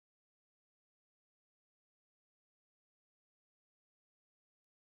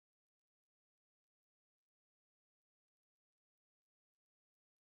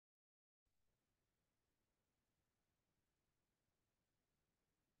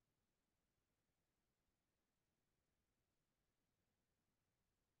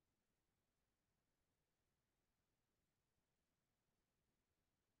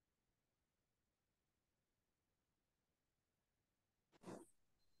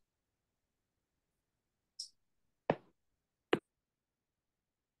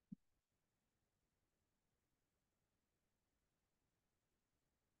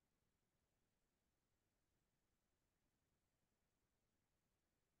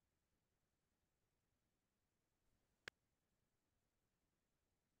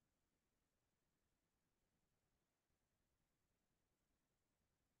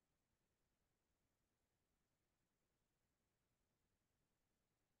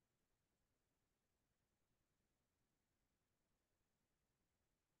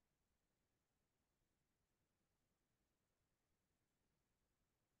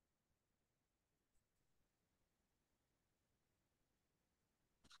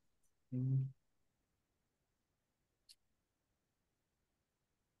Mm.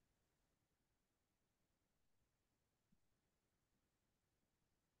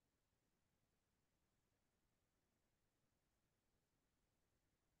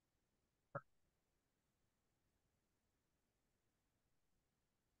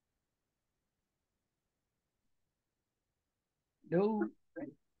 Hello.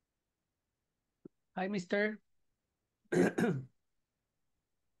 Hi, mister.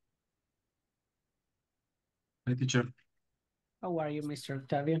 Hi, teacher. How are you, Mr.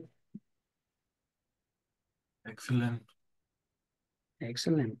 Octavio? Excellent.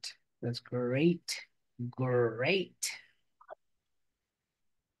 Excellent. That's great. Great.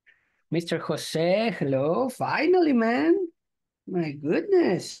 Mr. Jose, hello. Finally, man. My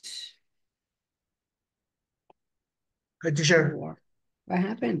goodness. Hi, teacher. What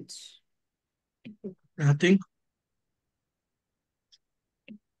happened? Nothing.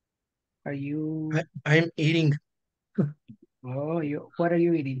 Are you, I'm eating what are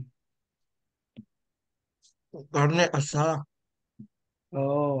you eating? carne asada.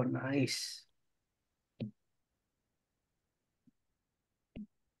 Oh, nice.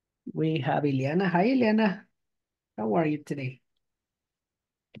 We have Ileana. Hi, Ileana. How are you today?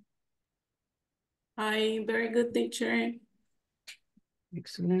 Hi, very good teacher.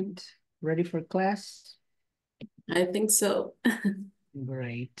 Excellent. Ready for class? I think so.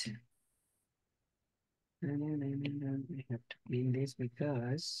 Great. We have to clean this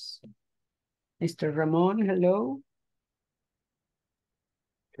because Mr. Ramon, hello.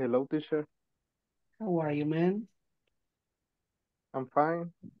 Hello, teacher. How are you, man? I'm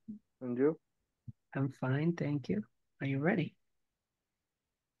fine. And you? I'm fine, thank you. Are you ready?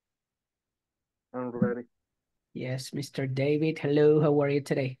 I'm ready. Yes, Mr. David, hello. How are you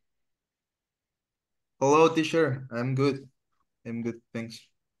today? Hello, teacher. I'm good. I'm good. Thanks.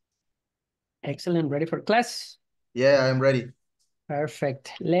 Excellent. Ready for class? Yeah, I'm ready.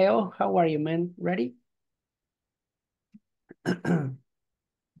 Perfect. Leo, how are you, man? Ready?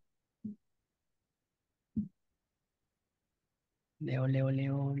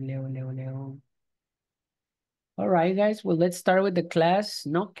 Leo. All right, guys. Well, let's start with the class.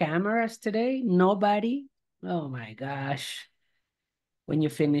 No cameras today. Nobody. Oh my gosh. When you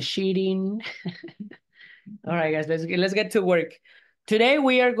finish eating. All right, guys. Let's get to work. Today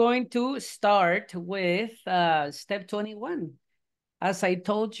we are going to start with step 21. As I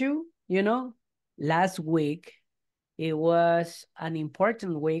told you, last week it was an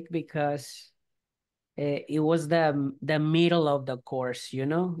important week because it was the middle of the course.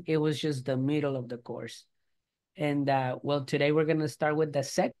 It was just the middle of the course. And well, today we're going to start with the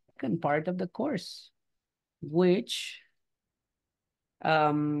second part of the course, which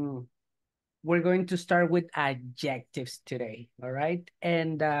we're going to start with adjectives today. All right.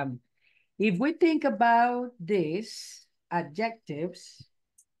 And if we think about this adjectives,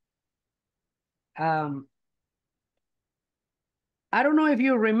 I don't know if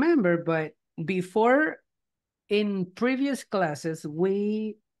you remember, but before in previous classes,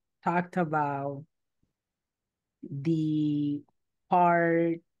 we talked about the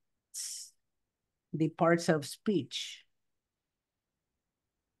parts, the parts of speech.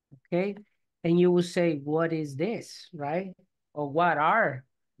 Okay. And you will say, what is this, right? Or what are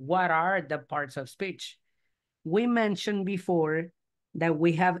the parts of speech? We mentioned before that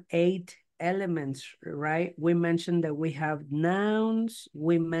we have 8 elements, right? We mentioned that we have nouns.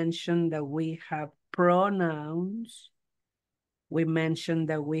 We mentioned that we have pronouns. We mentioned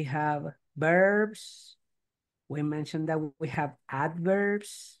that we have verbs. We mentioned that we have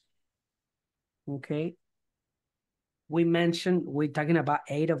adverbs. Okay. We're talking about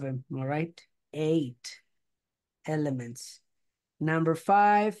 8 of them, all right? 8 elements. Number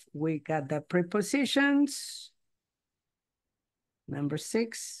 5, we got the prepositions. Number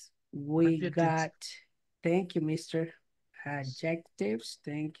 6, we Adjectives. got, thank you, Mr. Adjectives,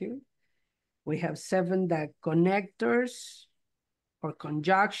 thank you. We have 7, the connectors or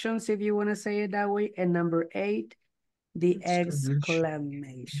conjunctions, if you want to say it that way. And number 8, the Exclamation.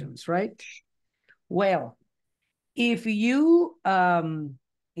 exclamations, right? Well, if you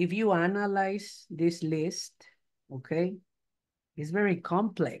analyze this list, okay, it's very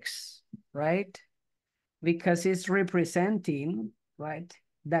complex, right? Because it's representing, right,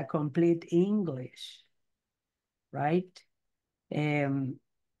 the complete English, right?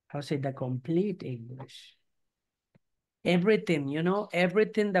 I'll say the complete English. Everything,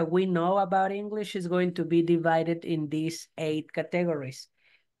 everything that we know about English is going to be divided in these 8 categories.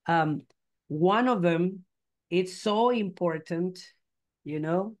 One of them, it's so important,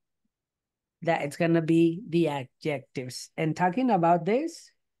 that it's going to be the adjectives. And talking about this,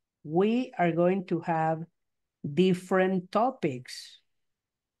 we are going to have different topics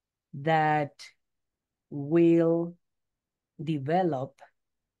that will develop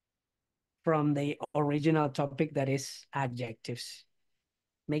from the original topic that is adjectives.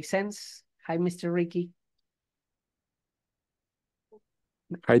 Make sense? Hi, Mr. Ricky.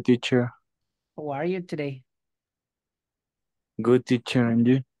 Hi, teacher. How are you today? Good, teacher, and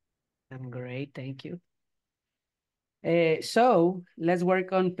you? I'm great, thank you. So let's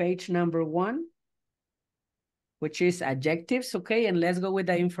work on page number 1, which is adjectives, okay? And let's go with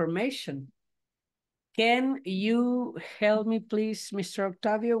the information. Can you help me, please, Mr.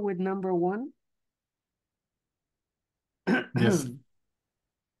 Octavio, with number 1? Yes.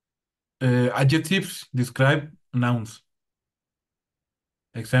 Adjectives describe nouns.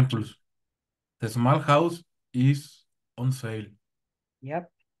 Examples. The small house is on sale.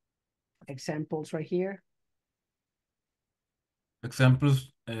 Yep. Examples right here.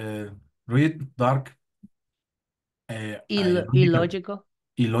 Examples, read, dark, Illogical. illogical,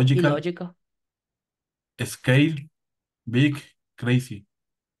 Illogical. scale, big, crazy.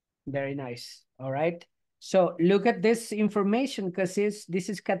 Very nice. All right. So look at this information because this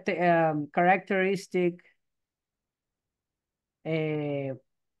is characteristic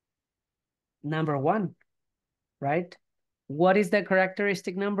number 1, right? What is the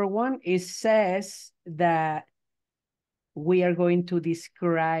characteristic number 1? It says that we are going to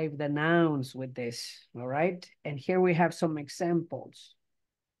describe the nouns with this, all right? And here we have some examples,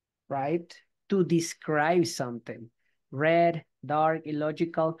 right? To describe something. Red, dark,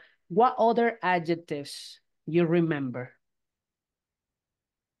 illogical. What other adjectives you remember?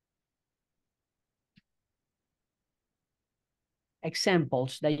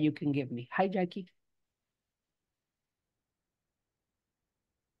 Examples that you can give me. Hi, Jackie.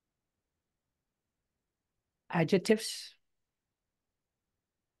 Adjectives.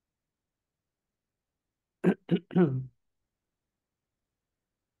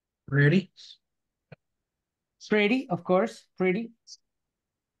 Ready? Pretty, of course, pretty.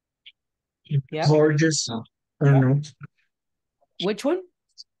 Yeah. Gorgeous. I don't know. Which one?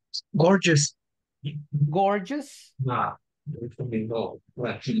 Gorgeous. Gorgeous. Nah.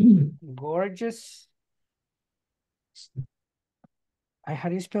 Gorgeous. How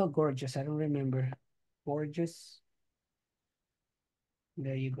do you spell gorgeous? I don't remember. Gorgeous.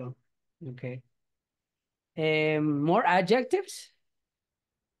 There you go. Okay. More adjectives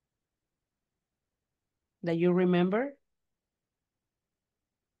that you remember?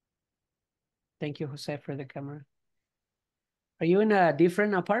 Thank you, Jose, for the camera. Are you in a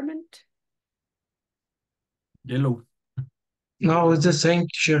different apartment? Yellow. No, it's the same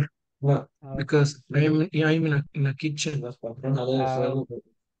teacher. Okay. Because I'm in a kitchen.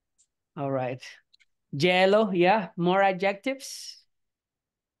 All right. Yellow, yeah. More adjectives?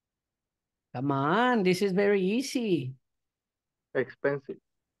 Come on, this is very easy. Expensive.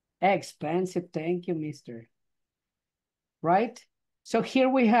 Expensive, thank you, mister. Right? So here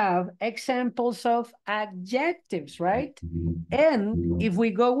we have examples of adjectives, right? And if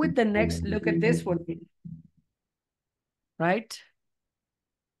we go with the next, look at this one, right?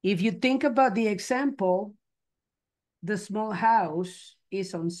 If you think about the example, the small house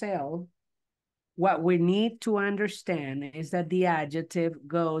is on sale. What we need to understand is that the adjective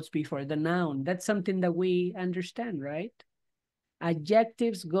goes before the noun. That's something that we understand, right?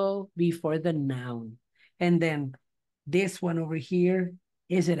 Adjectives go before the noun. And then this one over here,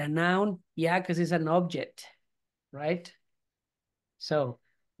 is it a noun? Yeah, because it's an object, right? So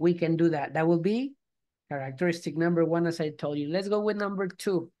we can do that. That will be characteristic number 1, as I told you. Let's go with number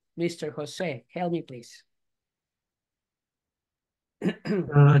 2. Mr. Jose, help me, please.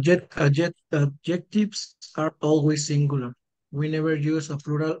 Adjectives are always singular. We never use a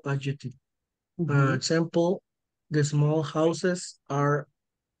plural adjective. Example, the small houses are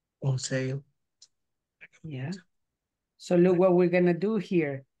on sale. Yeah. So look what we're going to do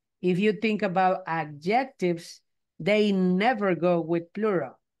here. If you think about adjectives, they never go with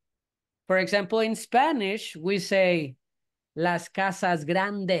plural. For example, in Spanish, we say las casas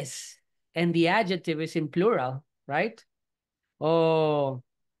grandes, and the adjective is in plural, right? Oh,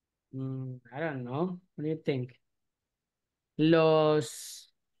 I don't know. What do you think?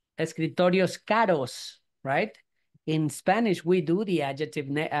 Los escritorios caros, right? In Spanish, we do the adjective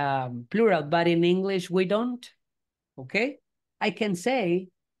plural, but in English, we don't. Okay? I can say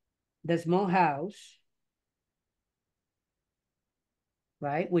the small house,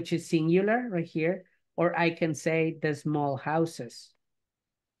 right? Which is singular right here. Or I can say the small houses,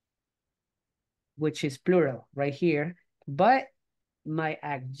 which is plural right here. But my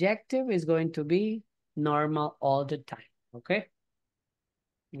adjective is going to be normal all the time. Okay?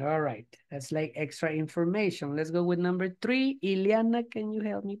 All right, that's like extra information. Let's go with number 3. Ileana, can you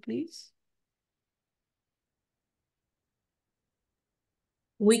help me, please?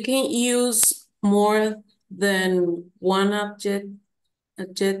 We can use more than one adjective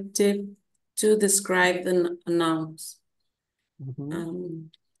to describe the nouns.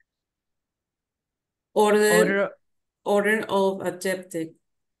 Order of adjective.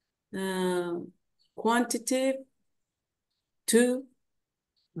 Quantitative, two.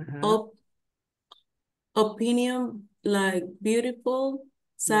 Opinion, like beautiful,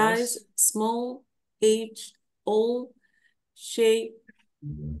 size, Yes. small, age, old, shape,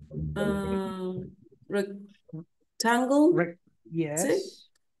 rectangle, yes.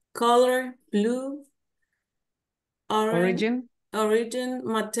 color, blue, Origin. origin,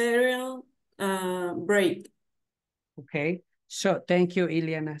 material, break. Okay, so thank you,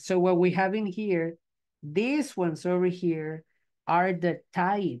 Ileana. So what we have in here, these ones over here are the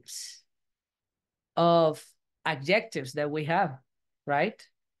types of adjectives that we have, right?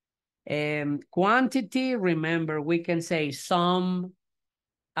 Quantity, remember, we can say some,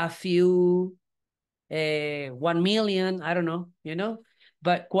 a few, 1 million, I don't know, you know,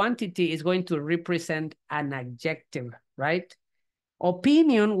 but quantity is going to represent an adjective, right?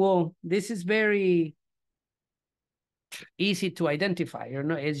 Opinion, well, this is very easy to identify, you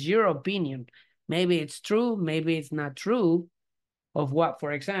know, it's your opinion. Maybe it's true, maybe it's not true. Of what,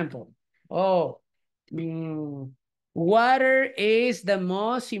 for example? Oh, water is the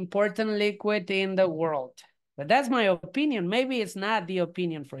most important liquid in the world. But that's my opinion. Maybe it's not the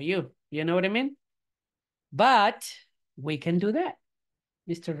opinion for you. You know what I mean? But we can do that.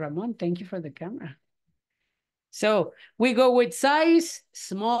 Mr. Ramon, thank you for the camera. So we go with size,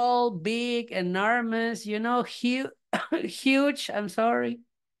 small, big, enormous, you know, huge, huge, I'm sorry,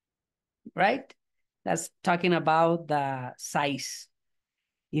 right? That's talking about the size.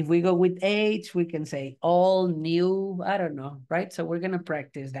 If we go with age, we can say all, new, I don't know, right? So we're gonna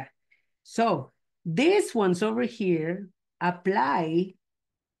practice that. So these ones over here apply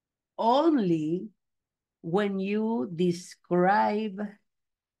only when you describe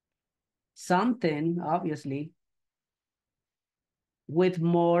something, obviously, with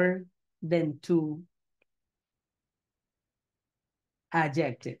more than 2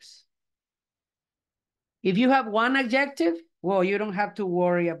 adjectives. If you have 1 adjective, well, you don't have to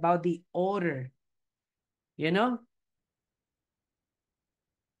worry about the order, you know?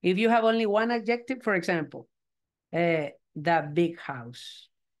 If you have only 1 adjective, for example, the big house,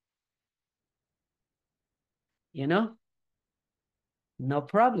 you know? No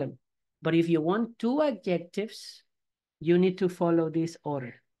problem. But if you want 2 adjectives, you need to follow this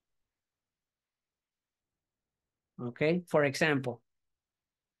order. Okay, for example,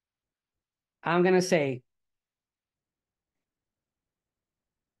 I'm gonna say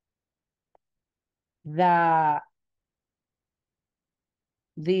the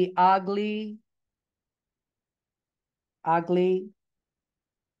ugly,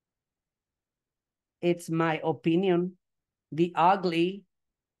 it's my opinion. The ugly,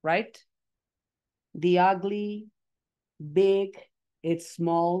 right? The ugly, big, it's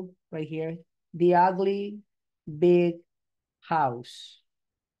small right here. The ugly, big house.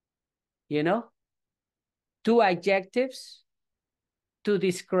 You know? 2 adjectives to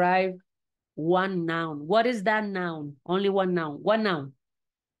describe 1 noun. What is that noun? Only 1 noun. 1 noun.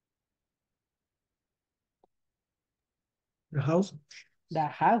 The house. The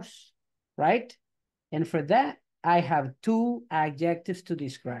house, right? And for that, I have 2 adjectives to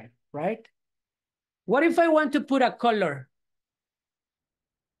describe, right? What if I want to put a color?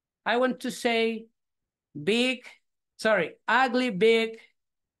 I want to say big, sorry, ugly, big,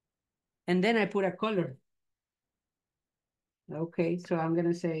 and then I put a color. Okay, so I'm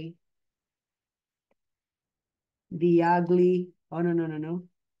gonna say the ugly, oh, no.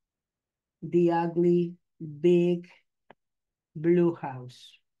 The ugly, big, blue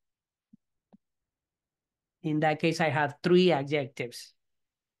house. In that case, I have 3 adjectives,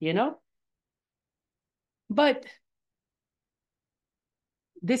 you know? But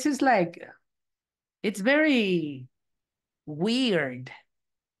this is like, it's very weird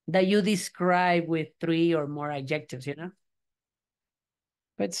that you describe with 3 or more adjectives, you know?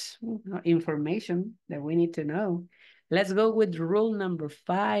 But it's information that we need to know. Let's go with rule number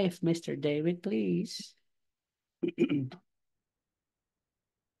 5, Mr. David, please.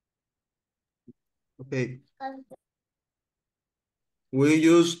 Okay. We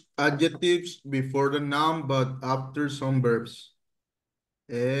use adjectives before the noun, but after some verbs.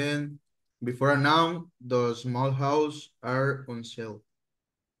 And before a noun, the small house are on sale.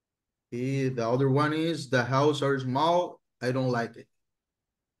 The other one is the house are small, I don't like it.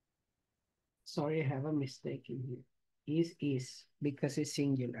 Sorry, I have a mistake in here. Is, because it's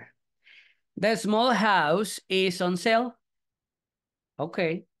singular. The small house is on sale.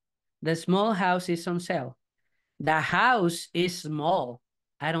 Okay. The small house is on sale. The house is small.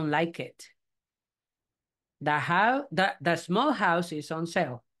 I don't like it. The small house is on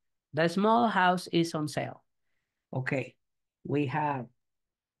sale. The small house is on sale. Okay. We have,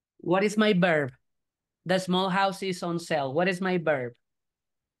 what is my verb? The small house is on sale. What is my verb?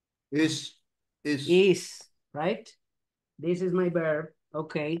 Is. Is, right? This is my verb.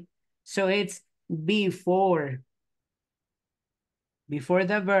 Okay. So it's before. Before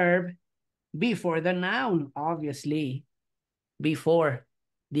the verb, before the noun, obviously. Before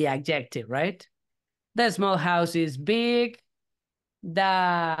the adjective, right? The small house is big.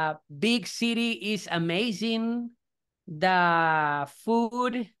 The big city is amazing. The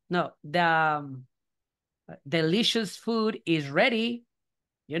food, no, the delicious food is ready.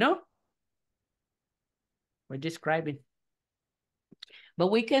 You know, we're describing.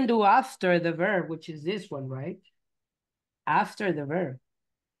 But we can do after the verb, which is this one, right? After the verb.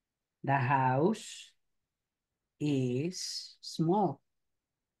 The house is small.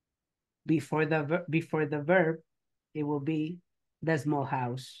 Before the verb, it will be the small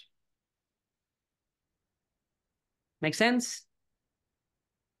house. Make sense?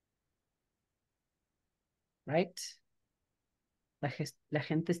 Right? La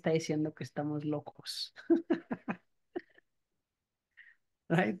gente está diciendo que estamos locos.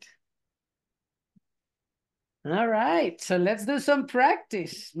 Right? All right, so let's do some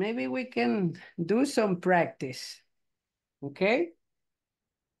practice. Maybe we can do some practice. Okay?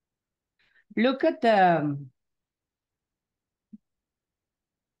 Look at the,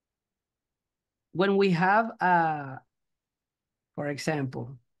 when we have, for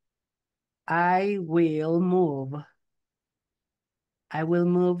example, I will move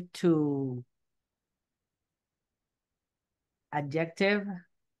to adjective,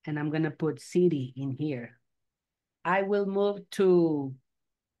 and I'm going to put city in here. I will move to,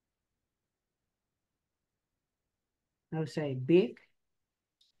 I would say big,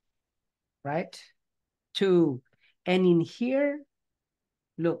 right? To, and in here,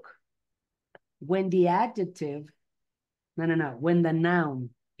 look, when the adjective, when the noun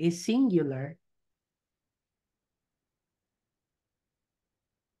is singular,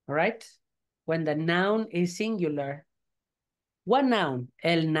 all right? When the noun is singular, what noun?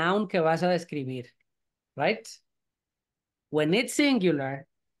 El noun que vas a describir, right? When it's singular,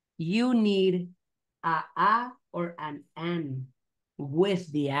 you need a or an with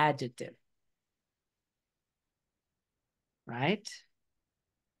the adjective, right?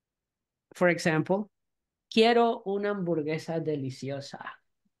 For example, quiero una hamburguesa deliciosa.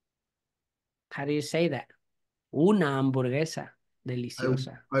 How do you say that? Una hamburguesa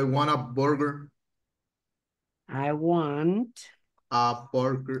deliciosa. I want a burger. I want, A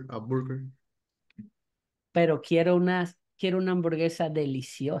burger. pero quiero una hamburguesa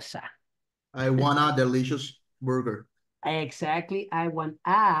deliciosa. I want a delicious burger. Exactly. I want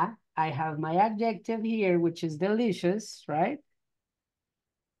a. I have my adjective here, which is delicious, right?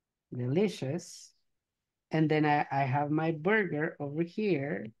 Delicious. And then I have my burger over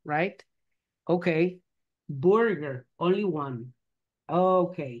here, right? Okay. Burger, only one.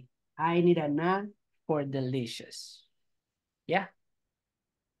 Okay. I need an a for delicious. Yeah.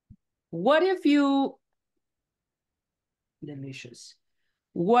 What if you, delicious.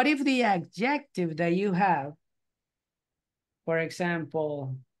 What if the adjective that you have, for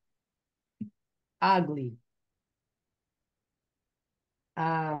example, ugly,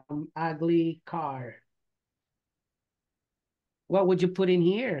 ugly car. What would you put in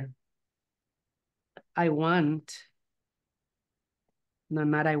here? I want. No,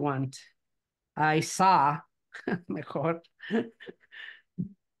 not I want. I saw. Mejor.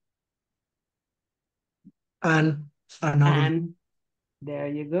 And an ugly. And there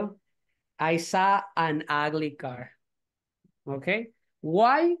you go. I saw an ugly car. Okay.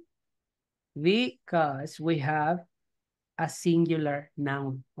 Why? Because we have a singular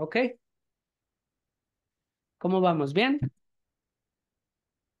noun. Okay. ¿Cómo vamos? ¿Bien?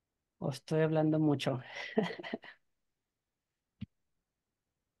 ¿O estoy hablando mucho?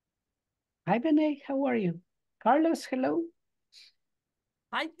 Hi, Benay. How are you? Carlos, hello.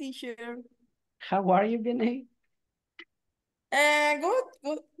 Hi, teacher. How are you, Benay?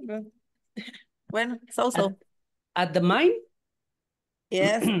 Good. Bueno, so. At the mine?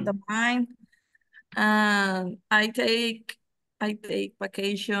 Yes, the mine. I take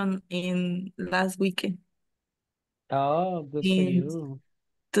vacation in last weekend. Oh, good for And you.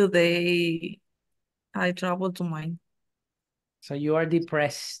 today I travel to mine. So you are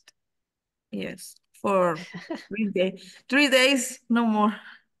depressed. Yes, for 3 days. 3 days, no more.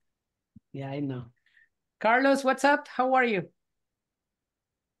 Yeah, I know. Carlos, what's up? How are you?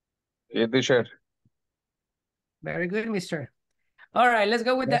 Yeah, teacher. Very good, mister. All right, let's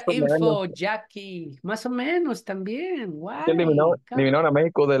go with Más the o menos. info, Jackie. Más o menos también. Que Why? Come. eliminaron a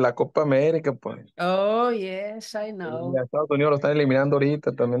México de la Copa América, pues. Oh, yes, I Y know. a Estados Unidos lo están eliminando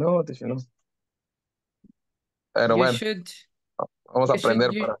ahorita también, no, teacher, no. Pero You bueno, should, vamos a you should,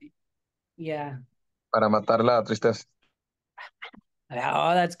 aprender you, yeah. para matar la tristeza.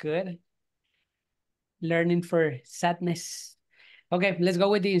 Oh, that's good. Learning for sadness. Okay, let's go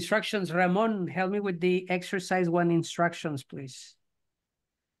with the instructions. Ramon, help me with the exercise 1 instructions, please.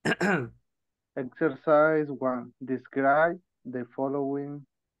 Exercise 1. Describe the following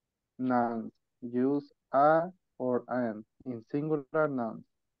nouns. Use a or an in singular nouns.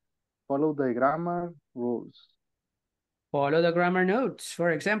 Follow the grammar rules. Follow the grammar notes.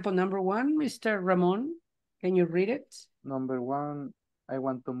 For example, number 1, Mr. Ramon, can you read it? Number 1. I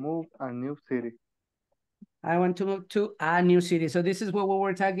want to move a new city. I want to move to a new city. So this is what we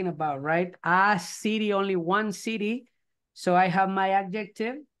were talking about, right? A city, only one city. So I have my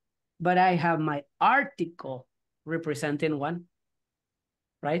adjective, but I have my article representing one,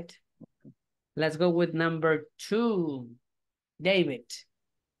 right? Let's go with number 2, David.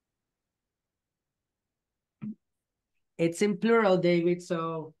 It's in plural, David,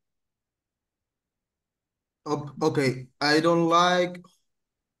 so. Okay, I don't like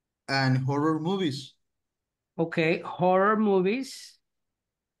horror movies. Okay, horror movies.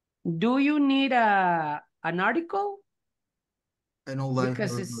 Do you need an article? I don't like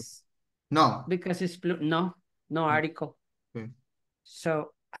Because horror movies. it's No. because it's no article. Okay.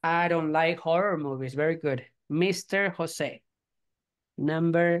 So I don't like horror movies. Very good. Mr. Jose.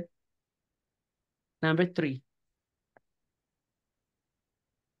 Number 3.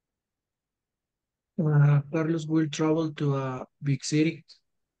 Carlos will travel to a big city.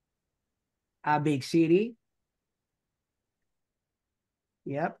 A big city.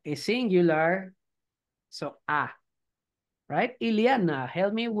 Yep, it's singular. So right? Ileana,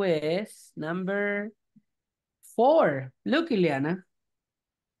 help me with number 4. Look, Ileana.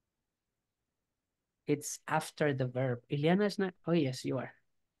 It's after the verb. Ileana is not. Oh, yes, you are.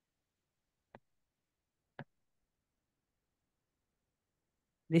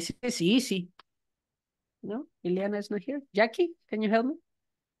 This is easy. No, Ileana is not here. Jackie, can you help me?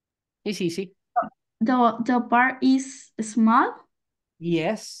 It's easy. The bar is small.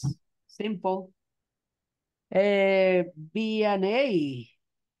 Yes, simple. B and A.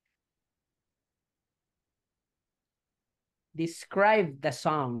 Describe the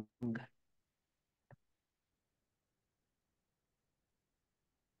song.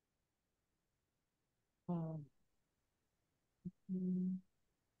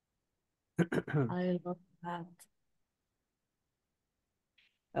 I love that.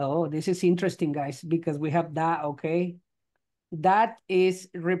 Oh, this is interesting, guys, because we have that, okay? That is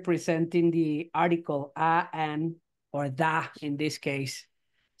representing the article a and or da in this case.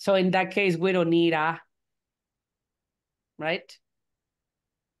 So in that case, we don't need a, right?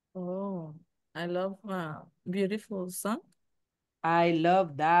 Oh, I love beautiful song. I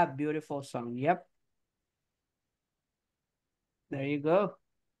love that beautiful song. Yep. There you go.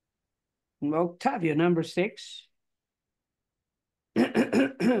 Octavio, number 6.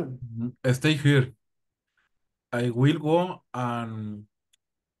 Stay here. I will go and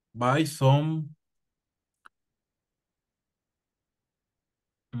buy some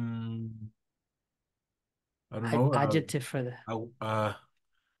I don't know, Adjective for the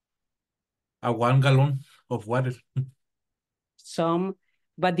a 1 gallon of water. some,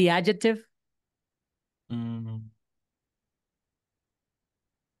 but the adjective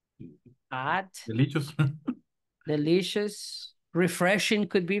Delicious. delicious, refreshing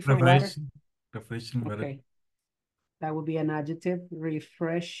could be for water. Refreshing water. Okay, that would be an adjective.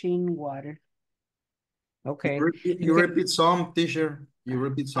 Refreshing water. Okay. You repeat some, teacher. You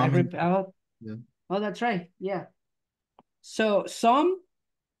repeat some. Yeah. Oh, that's right. Yeah. So some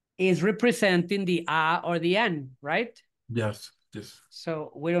is representing the a or the an, right? Yes.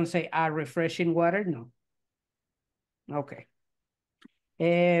 So we don't say a refreshing water. No. Okay.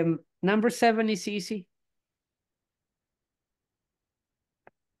 Number 7 is easy.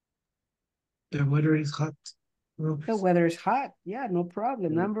 The weather is hot. The weather is hot. Yeah, no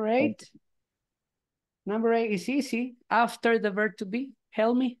problem. Number 8. Number 8 is easy. After the verb to be.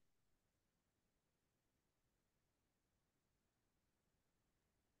 Help me.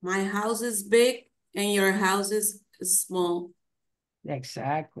 My house is big and your house is small.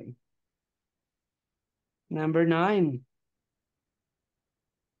 Exactly. Number 9.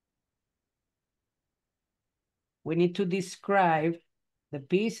 We need to describe the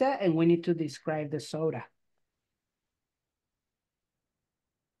pizza and we need to describe the soda.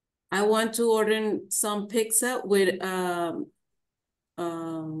 I want to order some pizza with a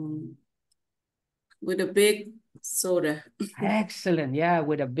big soda. Excellent. Yeah,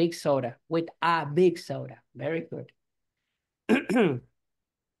 with a big soda. With a big soda. Very good.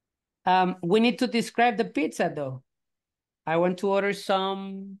 We need to describe the pizza though. I want to order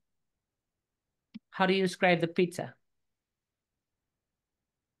some. How do you describe the pizza?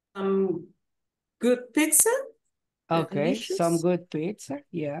 Good pizza. Okay, Delicious. some good pizza.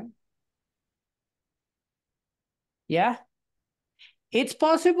 Yeah. Yeah. It's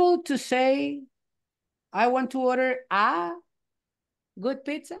possible to say, I want to order a good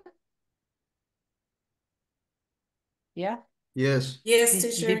pizza. Yeah. Yes. Yes,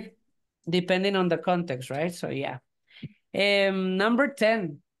 teacher. Depending on the context, right? So yeah. Number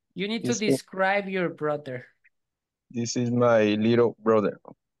 10, you need to This, describe your brother. this is my little brother.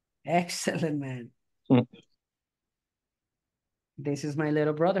 Excellent, man. This is my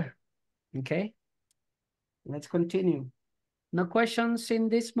little brother. Okay. Let's continue. No questions in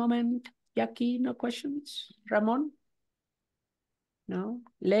this moment, Jackie? No questions? Ramon? No?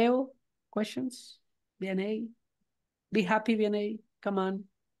 Leo? Questions? Vianey? Be happy, Vianey. Come on.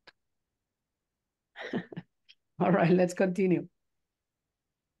 All right, let's continue.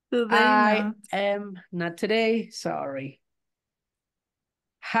 Today I not. am not today. Sorry.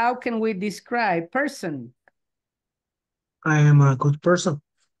 How can we describe person? I am a good person.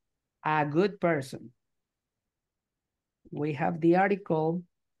 A good person. We have the article.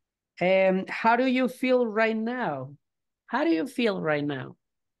 How do you feel right now? How do you feel right now?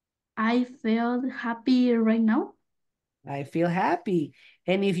 I feel happy right now. I feel happy.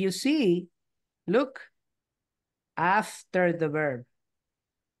 And if you see, look, after the verb,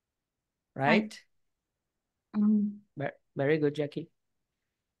 right? Very good, Jackie.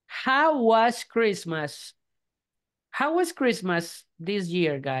 How was Christmas? How was Christmas this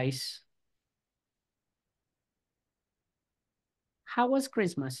year, guys? How was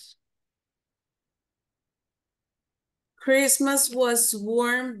Christmas? Christmas was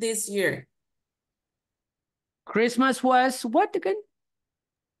warm this year. Christmas was what again?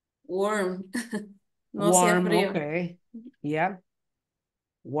 Warm. No hacía Warm, frío. okay. Yeah.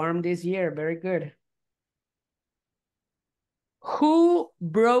 Warm this year, very good. Who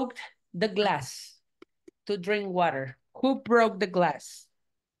broke the glass to drink water? Who broke the glass?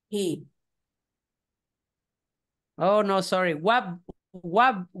 He. Oh, no, sorry. What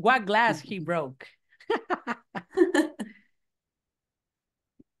glass he broke?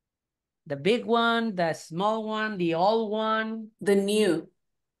 The big one, the small one, the old one? The new.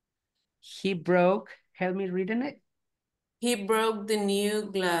 He broke, help me reading it. He broke the new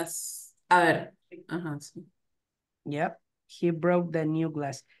glass. A ver. Ajá, sí. Yep, he broke the new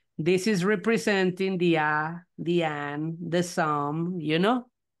glass. This is representing the a, the an, the some, you know?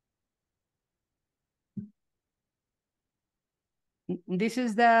 This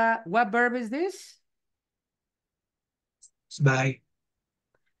is what verb is this? It's by.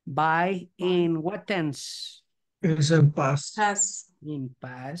 By in what tense? It's in past. Has. In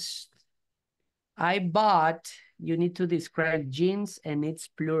past. I bought, you need to describe jeans and it's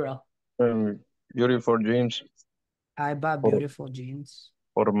plural. Beautiful dreams I bought beautiful jeans.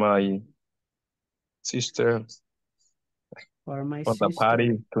 for my sister For my for the sister.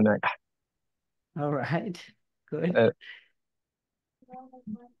 party tonight. All right, good.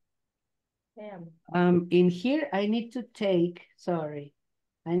 In here, I need to take, sorry,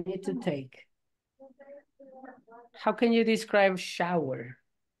 I need to take. How can you describe shower?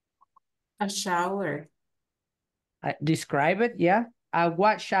 A shower. Describe it, yeah?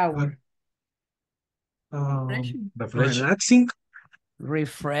 What shower? Relaxing.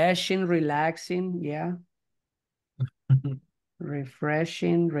 Refreshing, relaxing, yeah.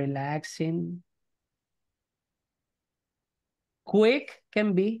 Refreshing, relaxing. Quick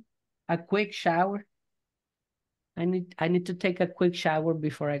can be a quick shower. I need to take a quick shower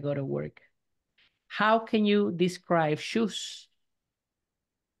before I go to work. How can you describe shoes?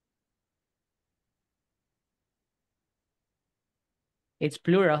 It's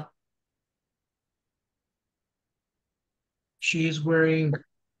plural. She is wearing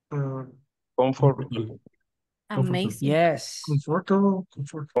Comfortable. Amazing. Yes. comfortable.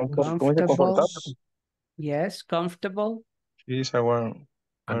 Comfortable. Yes, comfortable. She's a one.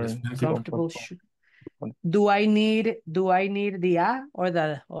 Comfortable shoe. Do I need the a or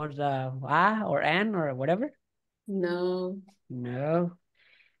the a or an or whatever? No. No.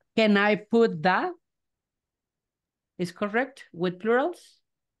 Can I put that? Is correct with plurals?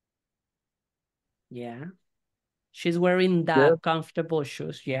 Yeah. She's wearing the Yeah. comfortable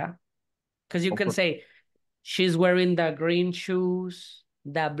shoes, yeah. Because you can say, she's wearing the green shoes,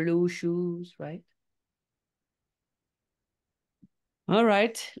 the blue shoes, right? All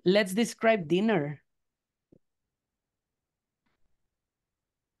right, let's describe dinner.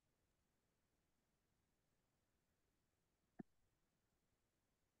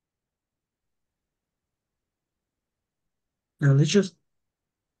 Delicious.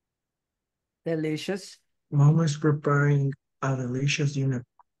 Delicious. Mom is preparing a delicious dinner.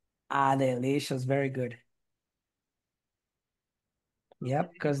 Ah, delicious, very good.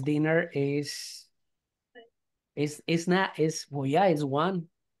 Yep, because dinner is not, well, yeah, it's one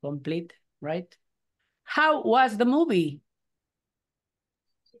complete, right? How was the movie?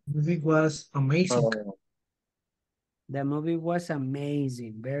 The movie was amazing. The movie was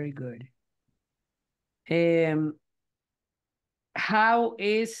amazing, very good. How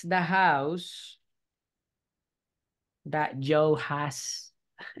is the house that Joe has?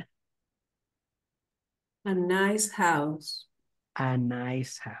 A nice house. A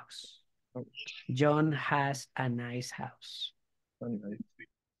nice house. John has a nice house.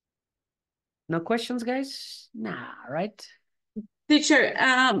 No questions, guys? Nah, right? Teacher,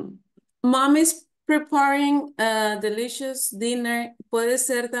 mom is preparing a delicious dinner. Puede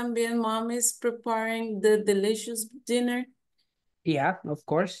ser también mom is preparing the delicious dinner. Yeah, of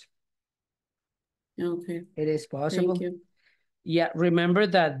course. Okay, It is possible. thank you. Yeah, remember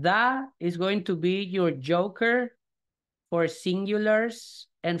that is going to be your joker for singulars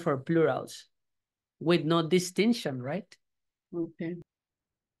and for plurals with no distinction, right? Okay.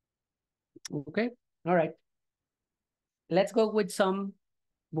 Okay, all right. Let's go with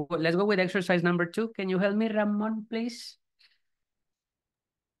exercise number 2. Can you help me, Ramon, please?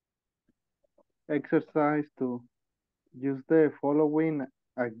 Exercise 2. Use the following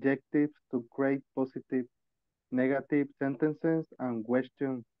adjectives to create positive, negative sentences and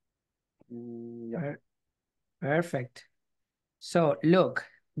questions. Yeah. Perfect. So look,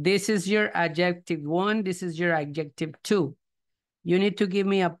 this is your adjective 1. This is your adjective 2. You need to give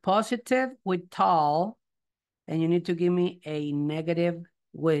me a positive with tall, and you need to give me a negative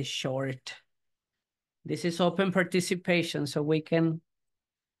with short. This is open participation, so we can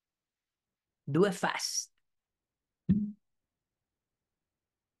do it fast.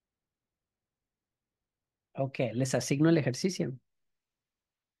 Ok, les asigno el ejercicio.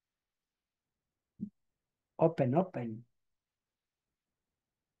 Open, open.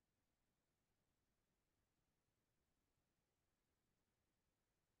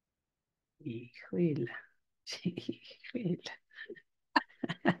 Híjole. Híjole.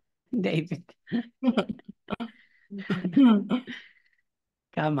 David.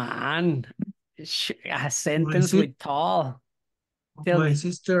 Come on. A sentence with tall. Tell My me.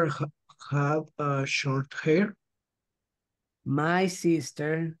 sister have short hair. My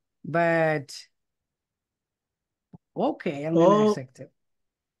sister, but okay, I'm gonna accept it.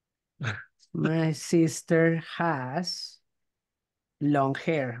 My sister has long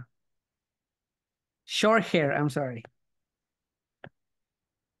hair. Short hair, I'm sorry.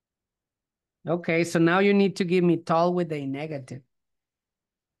 Okay, so now you need to give me tall with a negative.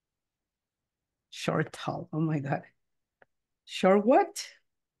 Short, tall, oh my God. Short what?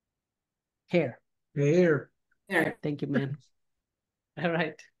 Hair. Hair. Hair. Thank you, man. All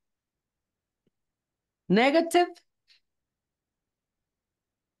right. Negative?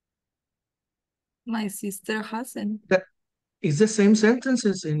 My sister hasn't. Is the same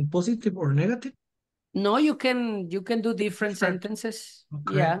sentences in positive or negative? No, you can do different sentences.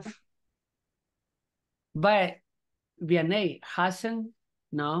 Okay. Yeah. But Vianney, hasn't,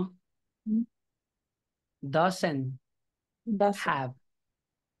 no. Doesn't have.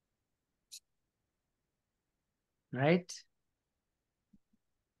 Right?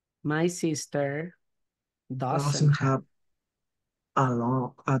 My sister doesn't have. A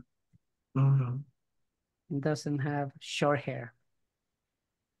long, Doesn't have short hair.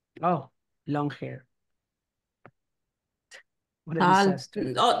 Oh, long hair. What a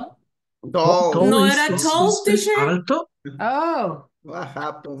disaster. Oh, Tall. no era tall, teacher? Alto? Oh. What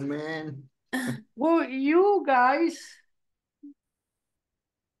happened, man? Well, you guys.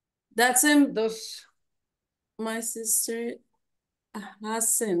 That's in Those. My sister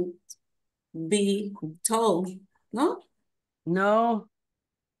hasn't be tall, no? No.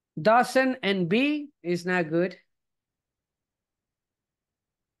 Doesn't and be is not good.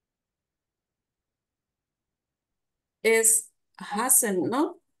 Is hasn't,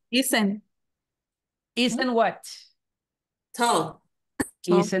 no? Isn't. Isn't what? Tall.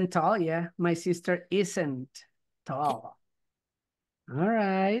 Isn't tall, yeah. My sister isn't tall. All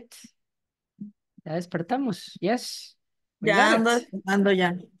right. Ya despertamos. Yes. We Ya got ando it. despertando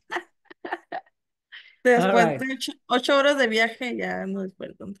ya. All Después right. de 8 horas de viaje, ya ando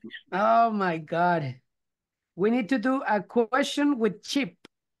despertando ya. Oh my God. We need to do a question with cheap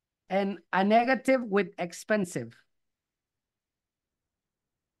and a negative with expensive.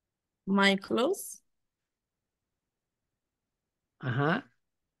 My clothes Uh-huh.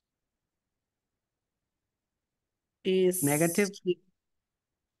 is Negative. cheap.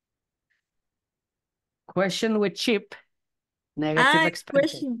 Question with cheap, negative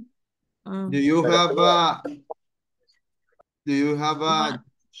expensive. Question. Do you have a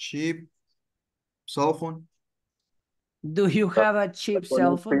cheap cell phone? Do you have a cheap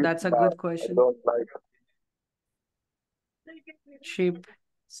cell phone? That's a good question. Cheap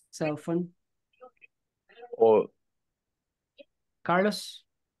cell phone. Oh, Carlos?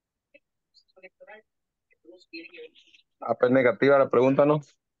 pues negativa la pregunta, ¿no?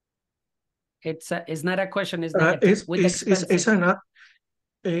 It's not a question, it's negative. With expensive.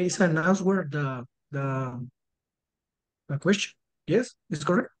 It's an answer the question. Yes, it's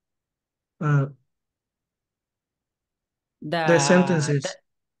correct. The sentences.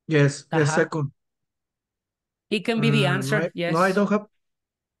 Yes, the second. It can be the No, answer, yes. No,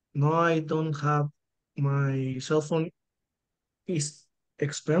 I don't have my cell phone is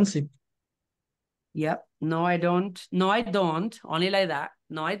expensive. Yep. No, I don't. No, I don't. Only like that.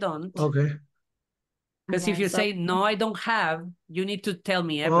 No, I don't. Okay. Because if you say, no, I don't have, you need to tell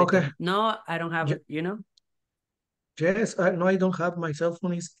me everything. Okay. No, I don't have it, you know? Yes, no, I don't have my cell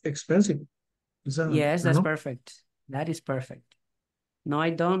phone is expensive. Yes, that's no? perfect. That is perfect. No, I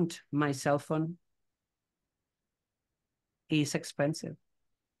don't. My cell phone is expensive.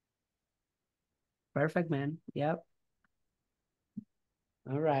 Perfect, man. Yep.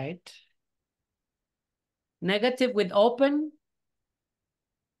 All right. Negative with open.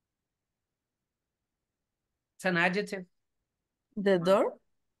 It's an adjective. The door?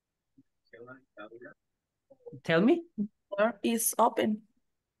 Tell me. Door is open.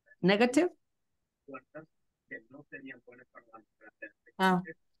 Negative? The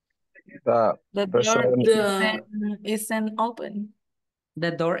door isn't open.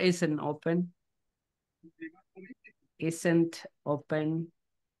 The door isn't open. Isn't open.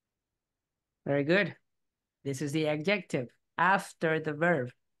 Very good. This is the adjective after the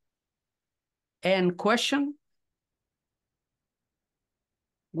verb. And question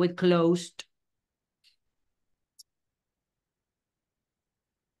with closed.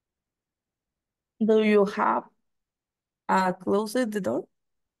 Do you have closed the door?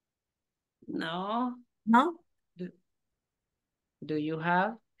 No. No. Do you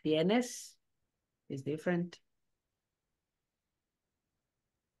have? Tienes? Is different.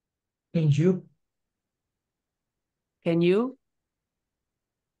 Can you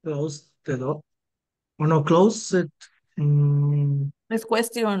close the door? Or no, close it. It's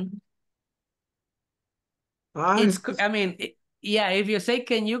question. I mean, yeah, if you say,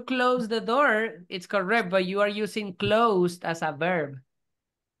 can you close the door? It's correct, but you are using closed as a verb.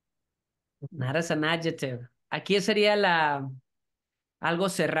 Not as an adjective. Aquí sería algo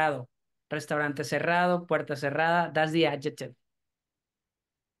cerrado. Restaurante cerrado, puerta cerrada. That's the adjective.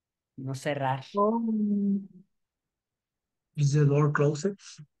 No cerrar. Is the door closed?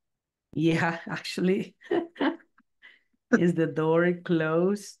 Yeah, actually. Is the door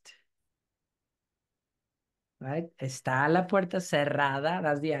closed? Right? Está la puerta cerrada.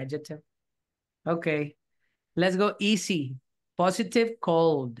 That's the adjective. Okay. Let's go easy. Positive,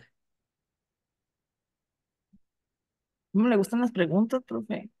 cold. ¿Cómo le gustan las preguntas,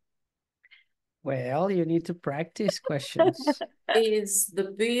 profe? Well, you need to practice questions. Is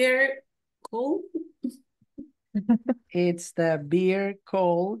the beer cold? It's the beer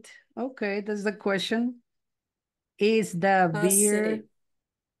cold. Okay, that's the question. Is the beer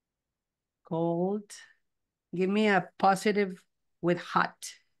cold? Give me a positive with hot.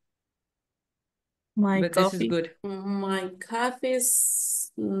 But this is good. My coffee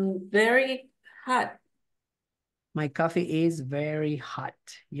is very hot. My coffee is very hot.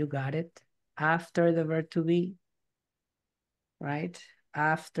 You got it. After the verb to be. Right?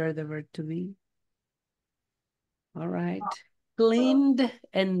 After the verb to be. All right. Cleaned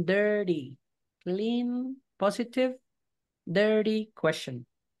and dirty. Clean, positive, dirty, question.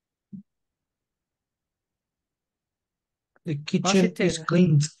 The kitchen Positive. is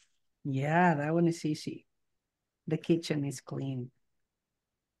cleaned. Yeah, that one is easy. The kitchen is clean.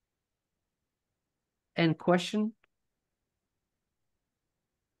 And question?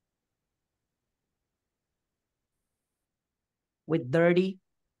 With dirty.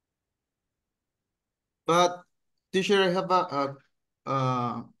 But teacher, I have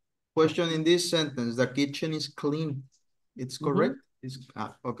a Question in this sentence, the kitchen is clean. It's correct?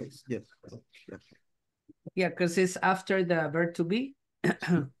 Okay, yes. Yeah. Yeah, because it's after the verb to be.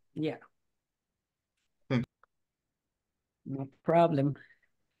 Yeah. Thanks. No problem.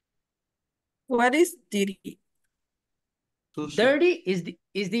 What is dirty? Sucio. Dirty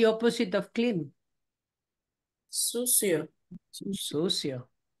is the opposite of clean. Sucio. Sucio.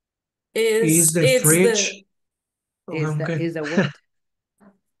 Is the fridge? Okay. Is the what?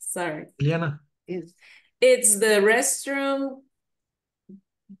 Sorry. Liana. It's the restroom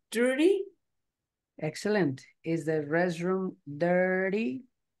dirty? Excellent. Is the restroom dirty?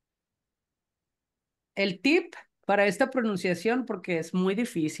 El tip para esta pronunciación, porque es muy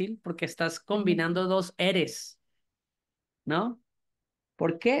difícil, porque estás combinando dos eres, ¿no?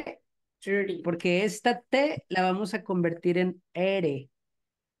 ¿Por qué? Dirty. Porque esta T la vamos a convertir en ere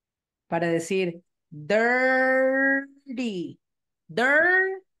para decir dirty.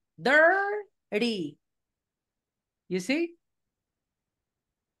 Dirty. You see?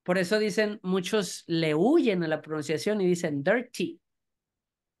 Por eso dicen, muchos le huyen a la pronunciación y dicen dirty.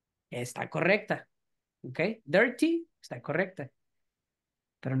 Está correcta. ¿Ok? Dirty está correcta.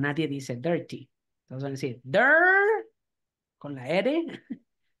 Pero nadie dice dirty. Entonces van a decir con la R.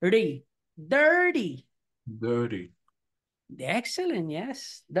 Dirty. Dirty. Excellent,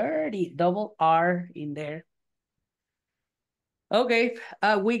 yes. Dirty. Double R in there. Okay,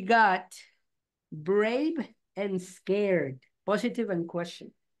 we got brave and scared. Positive and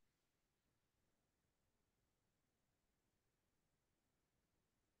question.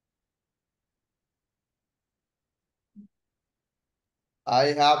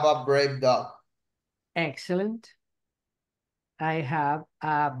 I have a brave dog. Excellent. I have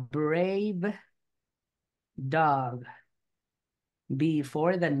a brave dog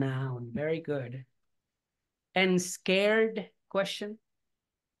before the noun. Very good. And scared question.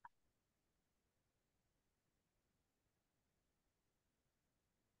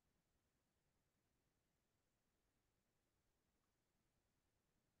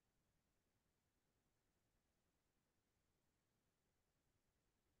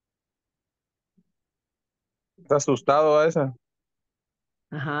 ¿Está asustado a esa?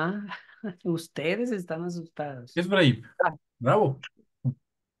 Ajá. Ustedes están asustados. Es brave. Bravo.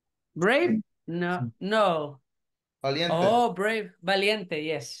 Brave? No, no. Valiente. Oh, brave. Valiente,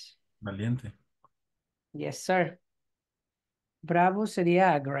 yes. Valiente. Yes, sir. Bravo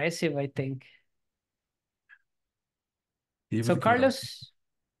sería aggressive, I think. Sí, So, porque Carlos,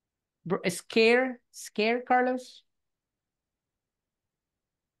 scare, Carlos?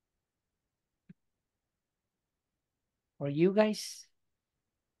 Or you guys?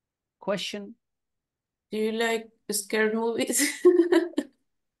 Question? Do you like scary movies?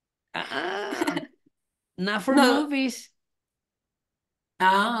 Not for No. movies.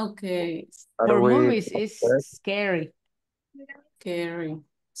 Ah, okay. For Are we movies, it's scary. Scary.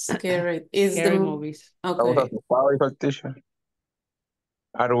 Scary. Is Scary the movies. Estamos okay. asustados, dijo el teacher.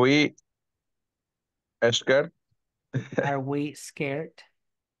 Are we scared? Are we scared?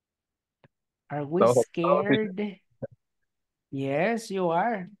 Are we Estamos asustados, teacher. scared? Yes, you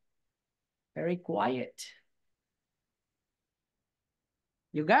are. Very quiet.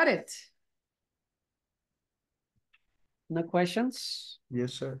 You got it. No questions?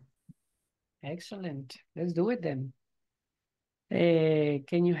 Yes, sir. Excellent. Let's do it then.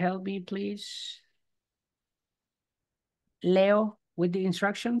 Can you help me, please? Leo, with the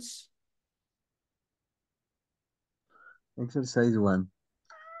instructions? Exercise 1.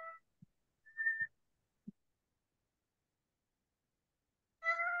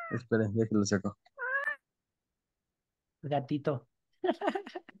 Espera, ya que lo saco. Gatito.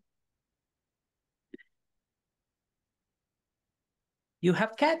 You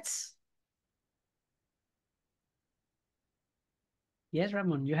have cats? Yes,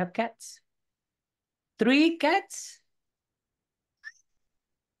 Ramon, you have cats? 3 cats?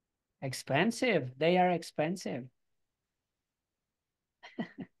 Expensive. They are expensive.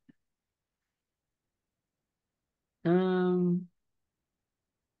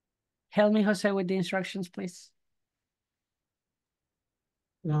 Help me, Jose, with the instructions, please.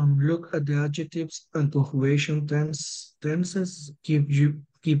 Look at the adjectives and punctuation tenses give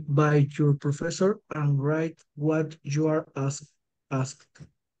by your professor and write what you are asked.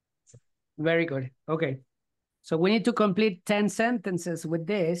 Very good. Okay. So we need to complete 10 sentences with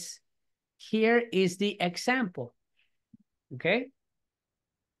this. Here is the example. Okay.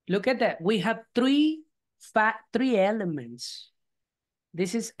 Look at that. We have three elements.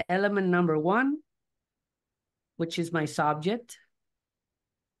 This is element number 1, which is my subject.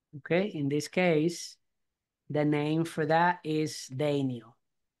 Okay. In this case, the name for that is Daniel.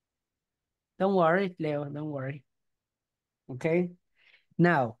 Don't worry, Leo, don't worry. Okay.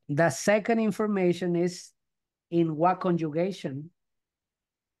 Now, the second information is in what conjugation?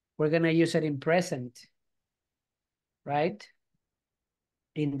 We're going to use it in present, right?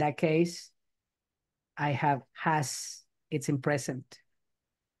 In that case, I have has, it's in present,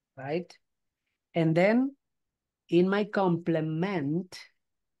 right? And then in my complement,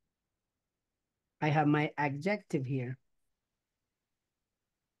 I have my adjective here.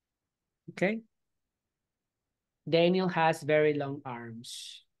 Okay. Daniel has very long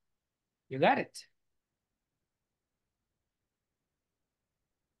arms. You got it.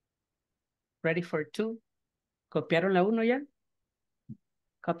 Ready for 2? ¿Copiaron la 1 ya?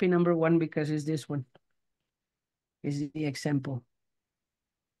 Copy number 1 because it's this one. Is the example.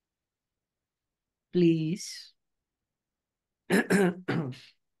 Please.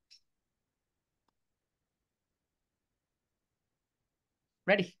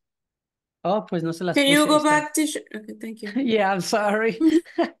 Ready. Oh, pues no se las Can you puse. go back, teacher? Okay, thank you. Yeah, I'm sorry.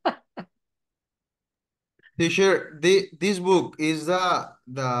 Teacher, this book is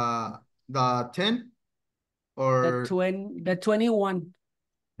the 10 or The 21.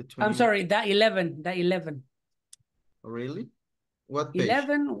 the I'm 20? sorry, the 11. The 11. Really? What page?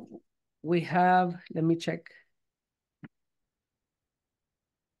 11, we have, let me check.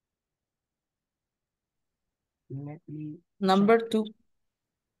 Let me Number check. 2.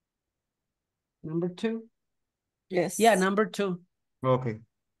 Number 2? Yes. Yeah, number 2. Okay,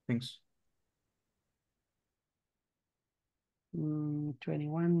 thanks.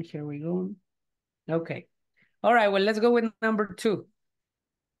 21, here we go. Okay. All right, well, let's go with number 2.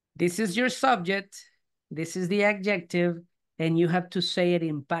 This is your subject. This is the adjective, and you have to say it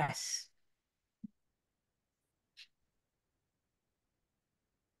in past.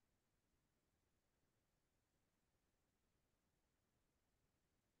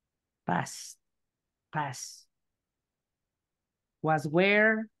 Past. Past. Was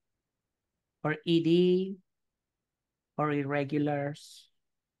where, or ed, or irregulars.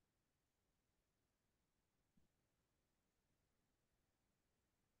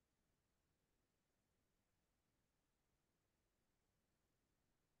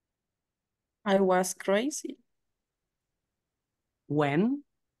 I was crazy. When?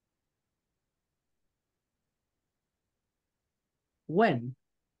 When?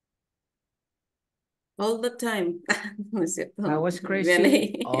 All the time. No es cierto, I no. was crazy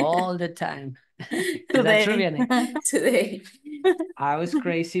Viene. all the time. Is that true, Today. Vianney? Today. I was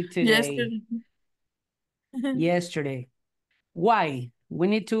crazy today. Yesterday. Yesterday. Why? We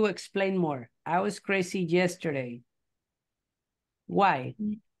need to explain more. I was crazy yesterday. Why?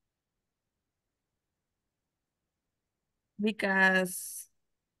 Because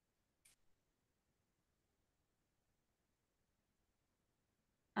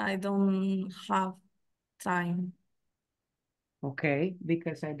I don't have time. Okay,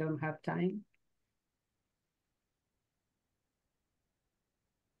 because I don't have time.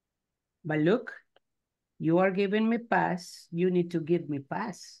 But look, you are giving me pass. You need to give me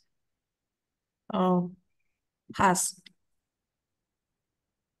pass. Oh, has.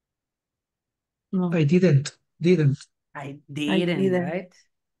 No, I didn't. I I didn't, didn't. right?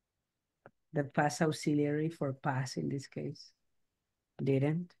 The past auxiliary for pass in this case.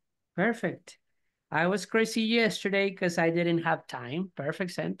 Didn't. Perfect. I was crazy yesterday because I didn't have time.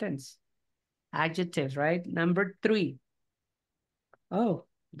 Perfect sentence. Adjectives, right? Number 3. Oh,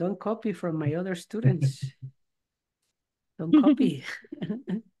 don't copy from my other students. Don't copy.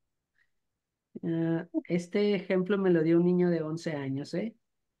 Este ejemplo me lo dio un niño de 11 años, ¿eh?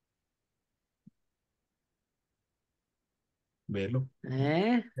 Velo.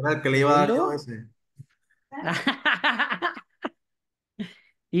 ¿Eh? Era el que le iba a dar yo Velo. ese.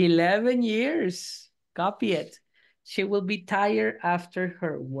 11 years. Copy it. She will be tired after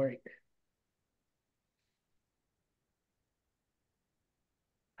her work.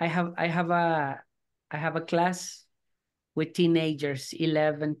 I have a class with teenagers,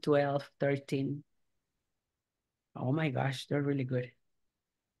 11, 12, 13. Oh my gosh, they're really good.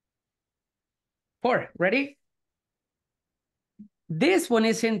 4, ready? This one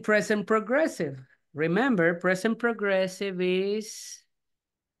is in present progressive. Remember, present progressive is...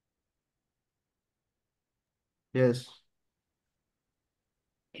 Yes.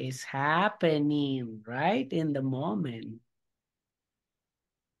 Is happening, right? In the moment.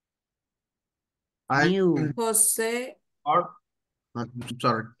 New. José. I'm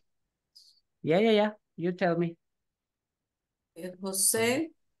sorry. Yeah. You tell me. José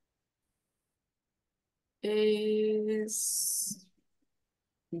is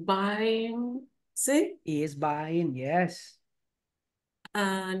buying. ¿Sí? Is buying, yes.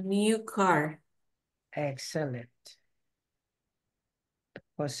 A new car. Excellent.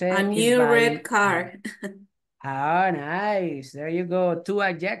 Jose A is new buying. red car. Ah, nice. There you go. 2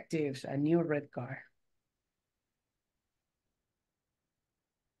 adjectives. A new red car.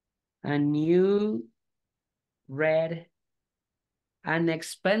 A new red, an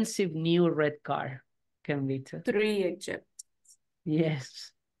expensive new red car. Can be too. 3 adjectives.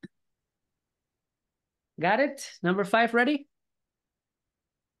 Yes. Got it? Number 5, ready?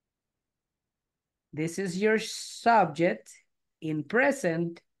 This is your subject in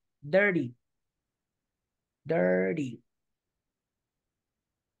present, dirty. Dirty.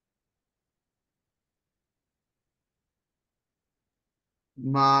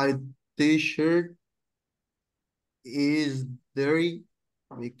 My t-shirt is dirty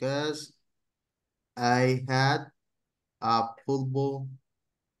because I had a football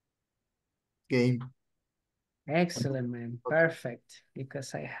game. Excellent, man. Perfect.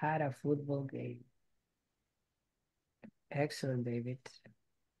 Because I had a football game. Excellent, David.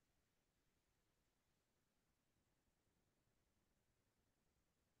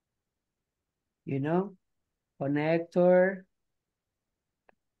 You know, connector.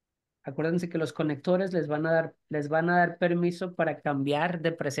 Acuérdense que los conectores les van a dar permiso para cambiar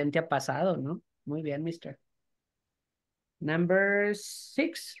de presente a pasado, ¿no? Muy bien, mister. Number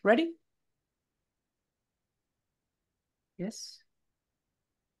 6, ready? Yes.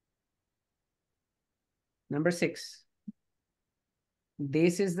 Number 6.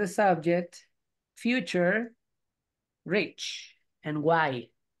 This is the subject, future, rich, and why?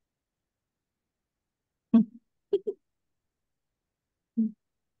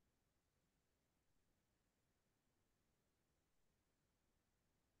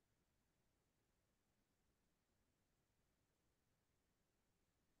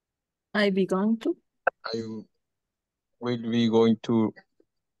 I be going to. I will be going to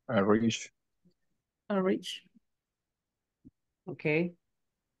reach. Reach. Okay.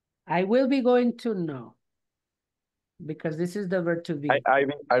 I will be going to know. Because this is the verb to be.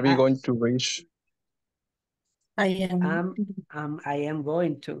 I'll be going to reach. I am. I am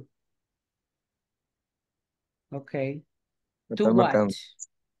going to. Okay. Me To están what? marcando.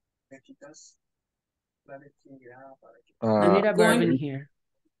 You need a verb Going- in here.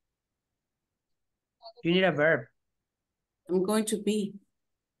 You need a verb. I'm going to be.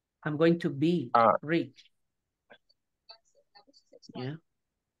 I'm going to be rich. Yeah.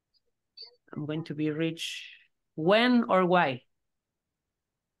 I'm going to be rich. When or why?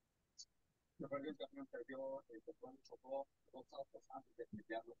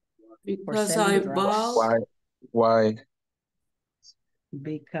 Because selling I drugs. bought. Why?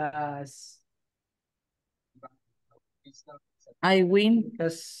 Because I win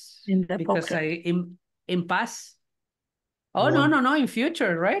because in the because poker. I in past. Oh no, in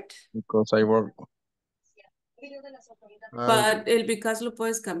future, right? Because I work. But el because lo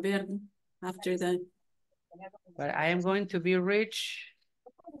puedes cambiar, ¿no? After that. But I am going to be rich.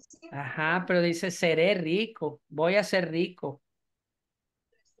 Ajá, pero dice seré rico. Voy a ser rico.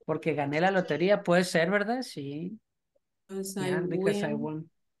 Porque gané la lotería, puede ser, ¿verdad? Sí. Because Yeah, because I won.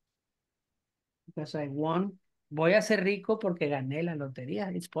 Because I won. Voy a ser rico porque gané la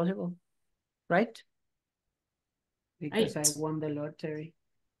lotería. It's possible. Right? Because I won the lottery.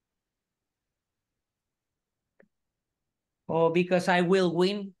 Or because I will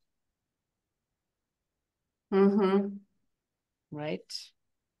win. Right?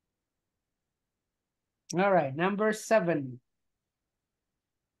 All right, number 7.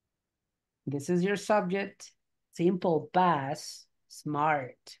 This is your subject. Simple past,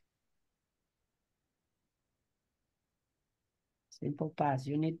 smart. Simple past.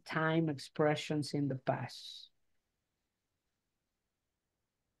 You need time expressions in the past.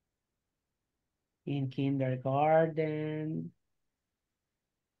 In kindergarten.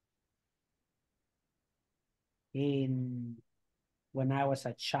 When I was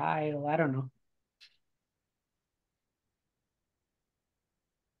a child, I don't know.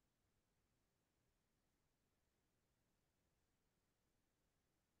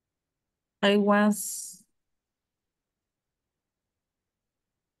 I was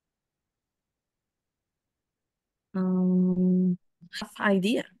have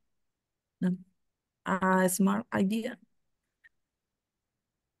idea. No. A smart idea.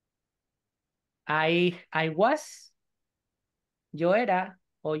 I was, yo era,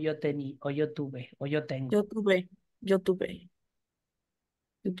 o yo tenía, o yo tuve, o yo tengo. Yo tuve.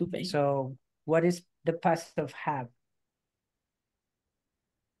 So, what is the past of have?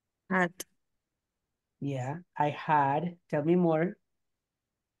 Had. Yeah, I had. Tell me more.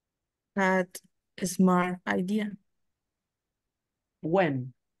 Had a smart idea.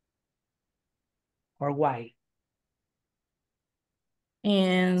 When or why?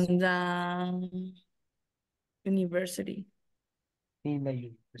 And university. In the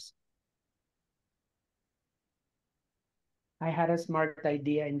universe. I had a smart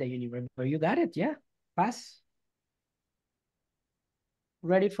idea in the universe, but you got it, yeah. Pass.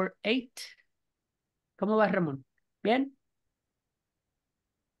 Ready for 8. ¿Cómo vas, Ramón? ¿Bien?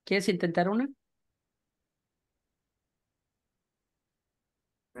 ¿Quieres intentar una?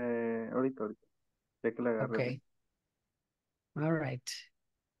 Ahorita. Ya que la agarré. Okay. All right.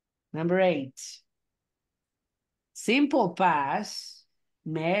 Number 8. Simple past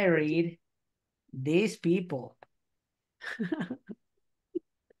married these people.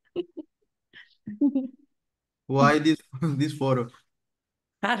 Why this this photo?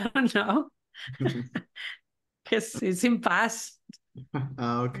 I don't know. Because it's in past.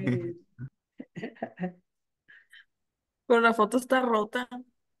 Okay. Pero la foto está rota.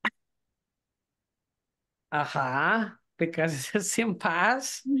 Ajá. Because it's in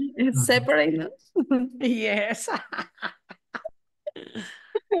past. It's separate, ¿no? Yes.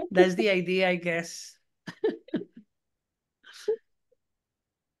 That's the idea, I guess.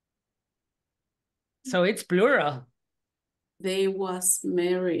 So it's plural. They was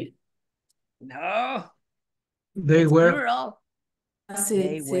married. No. They It's were. plural. Sí,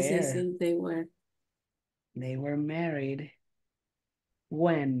 They sí, sí, were. sí, they were. They were married.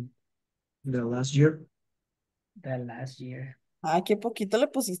 When? The last year. The last year. Ay, qué poquito le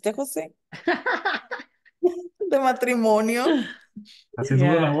pusiste, José. De matrimonio. Así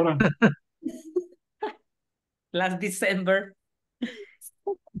dura la Yeah. hora. Last December.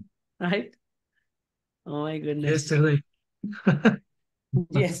 Right? Oh my goodness. Yesterday.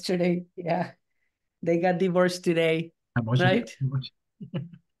 Yesterday. Yeah. They got divorced today. Anoche. Right?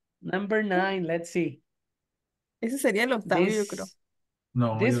 Number 9. Let's see. Ese sería el Octavio, yo creo.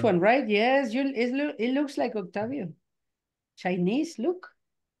 No, This yo- one, right? Yes. It looks like Octavio. Chinese, look.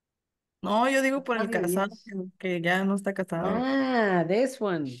 No, yo digo por el Octavio, casado, yes. que ya no está casado. Ah, this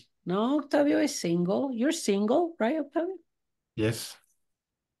one. No, Octavio is single. You're single, right, Octavio? Yes.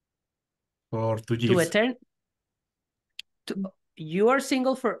 For 2 To years. you are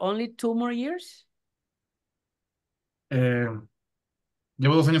single for only 2 more years? Llevo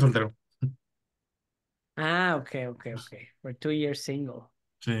 2 años soltero. Ah, okay. For 2 years single.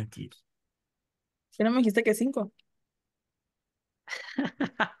 Sí, sí. ¿Qué no me dijiste que 5?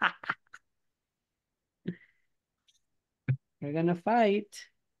 We're gonna fight.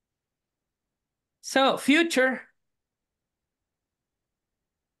 So, future.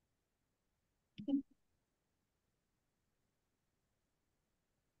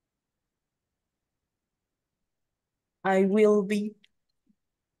 I will be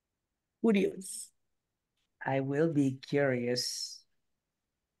curious. I will be curious.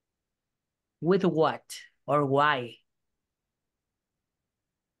 With what or why?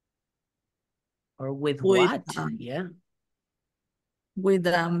 Or with With, what? Yeah. with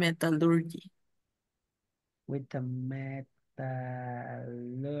the metallurgy. With the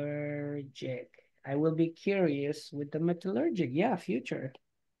metallurgic. I will be curious with the metallurgic. Yeah, future.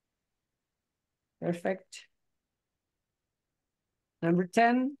 Perfect. Number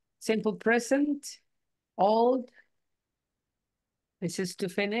 10, simple present, old. This is to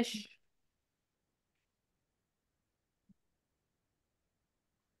finish.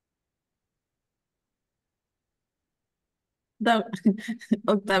 The,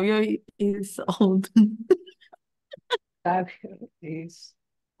 Octavio is old. That is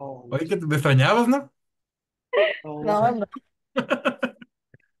old. Oye, que te extrañabas, ¿no? Old. No, no.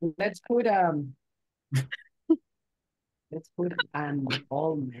 Let's put an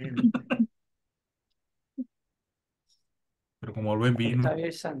old man. Pero como buen vino. Octavio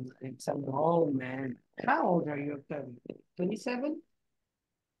is it's an old man. How old are you, Octavio? 27?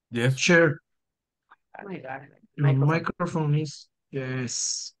 Yes. Sure. Oh my God. Your Microphone. microphone is.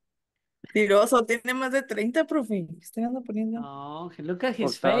 Yes. Tiroso, tiene más de 30, profe. ¿Qué están ando poniendo? Oh, look at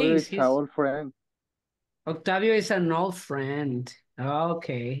his Octavio face. is our old friend. Octavio is an old friend.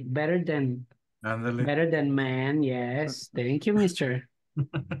 Okay, better than Ándale. man. Yes, thank you, mister.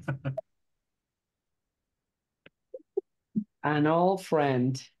 An old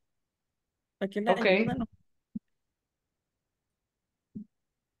friend. ¿Para qué le Okay. ayudan?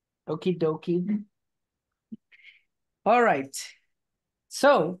 Okie dokie. All right.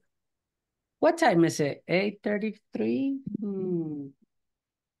 So, what time is it? 8:33?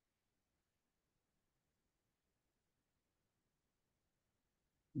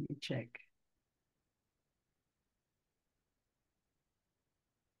 Let me check.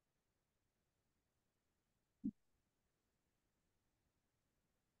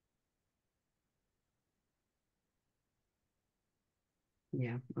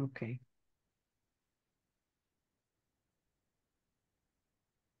 Yeah, okay.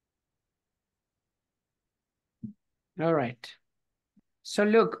 All right. So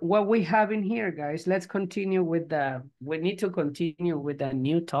look, what we have in here, guys, let's continue with we need to continue with a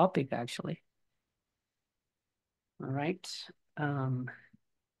new topic, actually. All right.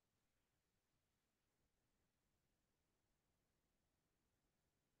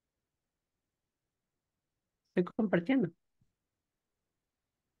 Estoy compartiendo.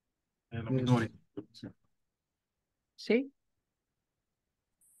 Lo mismo ahorita. See?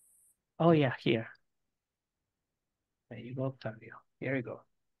 Oh, yeah, here. There you go, Octavio. Here you go.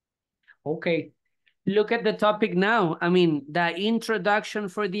 Okay. Look at the topic now. I mean, the introduction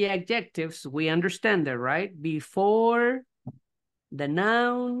for the adjectives, we understand that, right? Before the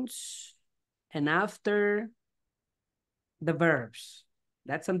nouns and after the verbs.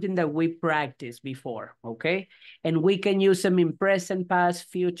 That's something that we practiced before, okay? And we can use them in present, past,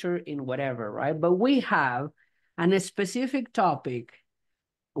 future, in whatever, right? But we have a specific topic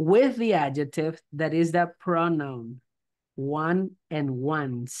with the adjective that is the pronoun, one and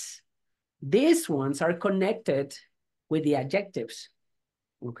ones. These ones are connected with the adjectives,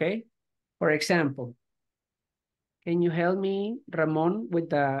 okay? For example, can you help me, Ramon,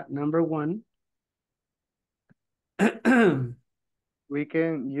 with the number one? We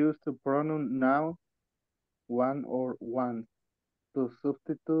can use the pronoun noun, one or ones, to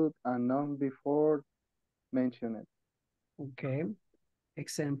substitute a noun before mentioned. Okay,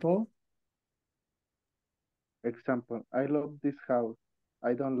 example. Example, I love this house.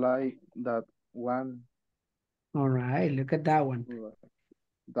 I don't like that one. All right, look at that one. Right.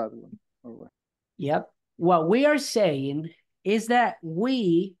 That one. All right. Yep. What we are saying is that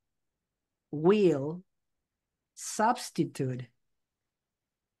we will substitute.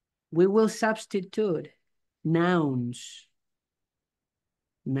 We will substitute nouns.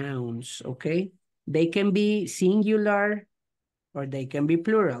 Nouns, okay? They can be singular or they can be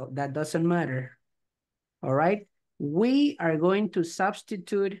plural. That doesn't matter. All right? We are going to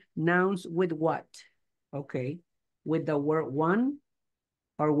substitute nouns with what? Okay. With the word one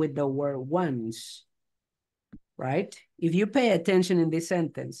or with the word ones, right? If you pay attention in this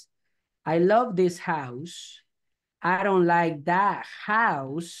sentence, I love this house. I don't like that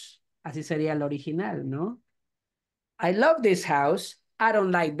house. Así sería el original, ¿no? I love this house. I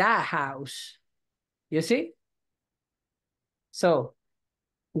don't like that house. You see? So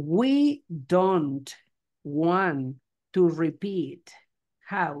we don't want to repeat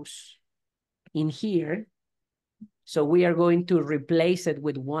house in here. So we are going to replace it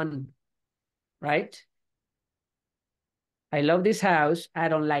with one, right? I love this house. I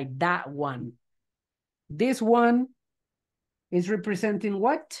don't like that one. This one is representing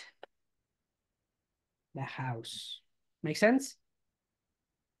what? The house. Make sense?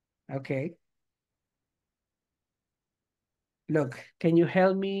 Okay. Look, can you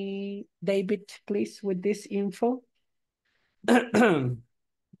help me, David, please, with this info? In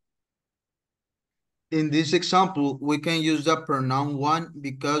this example, we can use the pronoun one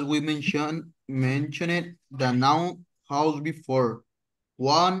because we mentioned the noun house before.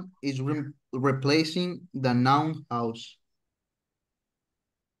 One is replacing the noun house.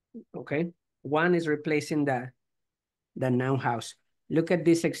 Okay. One is replacing the noun house. Look at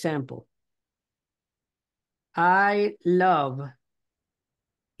this example. I love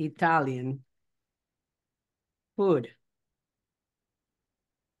Italian food.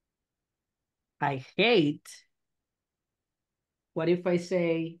 I hate, what if I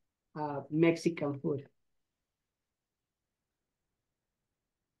say Mexican food?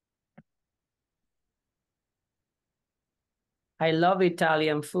 I love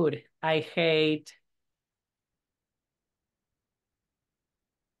Italian food. I hate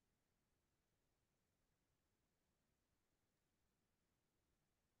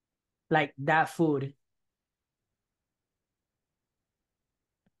like that food.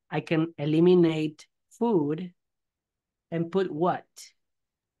 I can eliminate food and put what?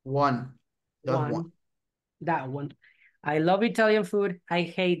 One. That one. That one. I love Italian food. I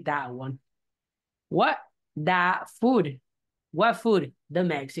hate that one. What? That food. What food? The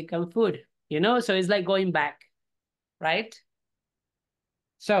Mexican food. You know, so it's like going back, right?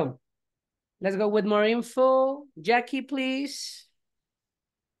 So let's go with more info. Jackie, please.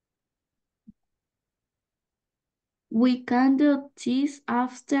 We can do this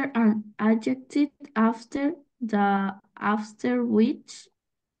after an adjective after which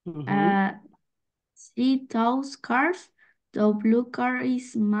see those cars. The blue car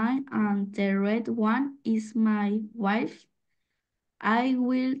is mine and the red one is my wife. I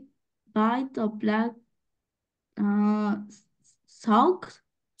will buy the black socks,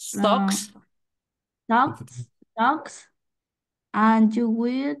 Socks. socks, and you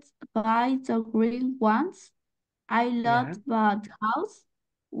will buy the green ones. I love that house.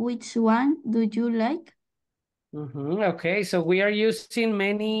 Which one do you like? Okay, so we are using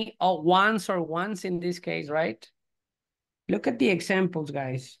many ones or ones in this case, right? Look at the examples,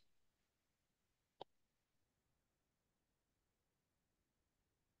 guys.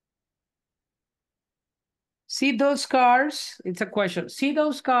 See those cars? It's a question. See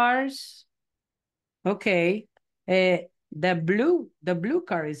those cars? Okay. The blue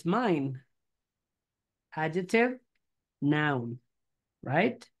car is mine. Adjective, noun,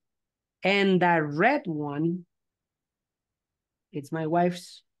 right? And the red one, it's my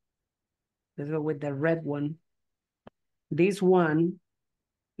wife's. Let's go with the red one. This one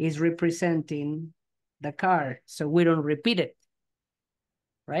is representing the car, so we don't repeat it,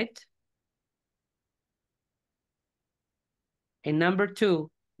 right? And number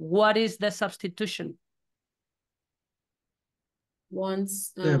two, what is the substitution?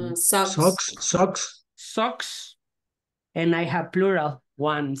 Ones, Socks. Socks. And I have plural,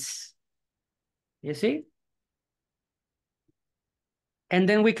 ones. You see? And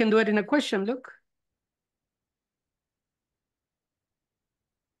then we can do it in a question, look.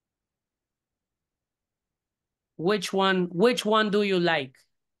 Which one do you like?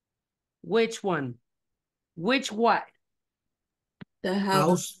 Which one? Which what? the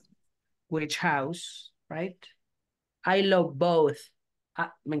house. Which house, right? I love both.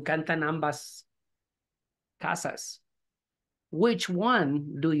 Me encantan ambas casas. Which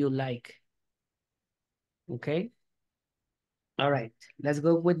one do you like? Okay. All right. Let's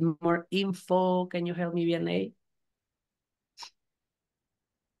go with more info. Can you help me, Vianney?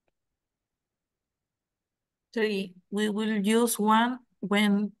 3. We will use one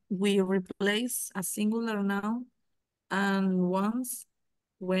when we replace a singular noun, and once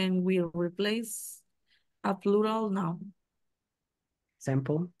when we replace a plural noun.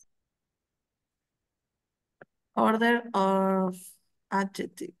 Example. Order of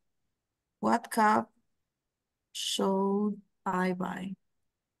adjective. What cup should I buy?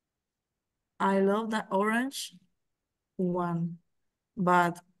 I love the orange one,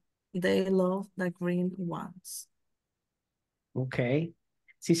 but they love the green ones. Ok.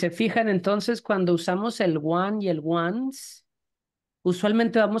 Si se fijan, entonces, cuando usamos el one y el ones,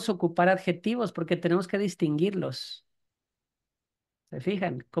 usualmente vamos a ocupar adjetivos porque tenemos que distinguirlos. ¿Se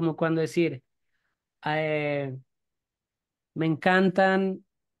fijan? Como cuando decir, me encantan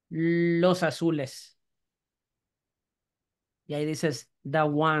los azules. Y ahí dices, the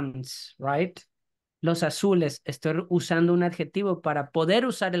ones, right? Los azules. Estoy usando un adjetivo para poder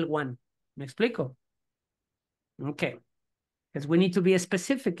usar el one. ¿Me explico? Okay. Because we need to be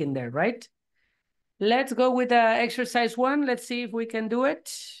specific in there, right? Let's go with exercise 1. Let's see if we can do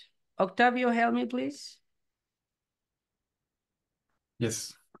it. Octavio, help me, please.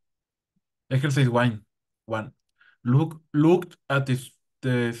 Yes. Exercise 1. Looked at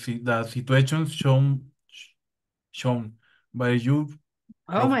the situation shown by you.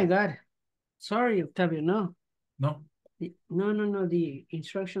 Oh my God. Sorry, Octavio, no. No. No. The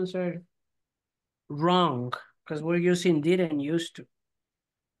instructions are wrong because we're using did and used to.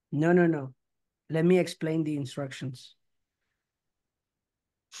 No. Let me explain the instructions.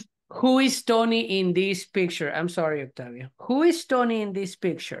 Who is Tony in this picture? I'm sorry, Octavio. Who is Tony in this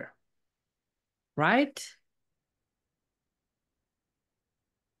picture? Right?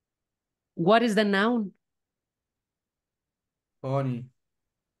 What is the noun?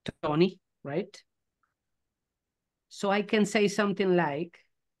 Tony, right? So I can say something like,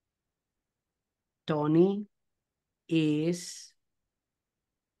 Tony is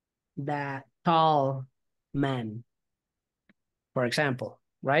the tall man, for example,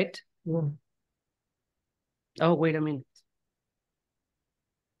 right? Oh, wait a minute.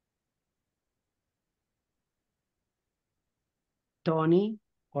 Tony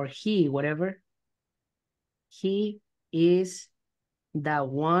or he, whatever, he is the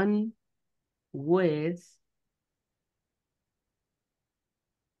one with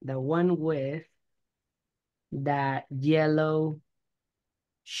the yellow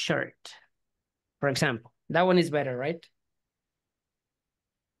shirt, for example. That one is better, right?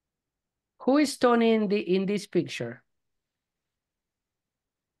 Who is Tony in this picture?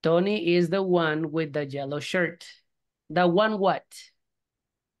 Tony is the one with the yellow shirt. The one what?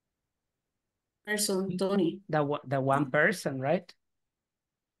 Person, Tony. The one person, right?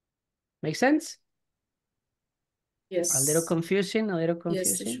 Make sense? Yes. A little confusing.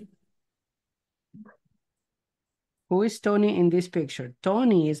 Yes, sure. Who is Tony in this picture?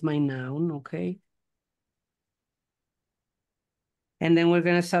 Tony is my noun, okay? And then we're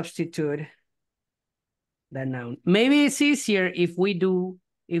gonna substitute the noun. Maybe it's easier if we do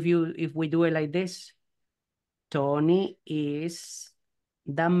it like this. Tony is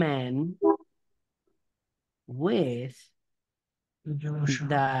the man with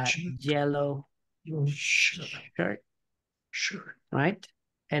the yellow shirt, right?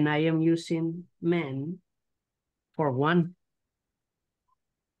 And I am using man for one.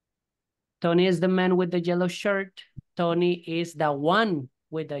 Tony is the man with the yellow shirt. Tony is the one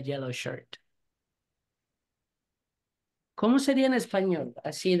with the yellow shirt. ¿Cómo sería en español?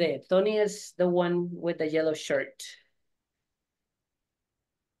 Así de, Tony is the one with the yellow shirt.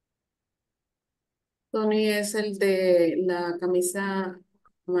 Tony es el de la camisa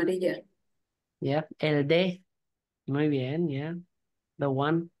amarilla. Yeah, el de. Muy bien, yeah. The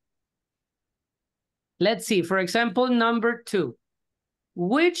one. Let's see, for example, number 2.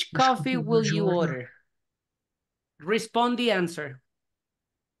 Which coffee will you order? Respond the answer.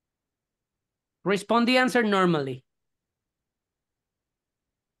 Respond the answer normally.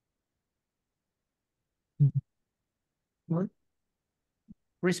 What?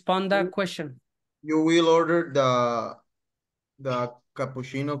 Respond that question. You will order the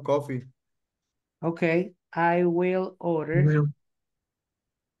cappuccino coffee. Okay, I will order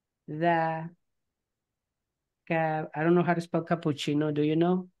the I don't know how to spell cappuccino. Do you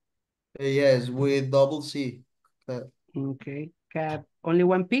know? Yes, with double C. Okay, only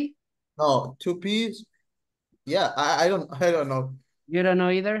one P? No, 2 P's. Yeah, I don't know. You don't know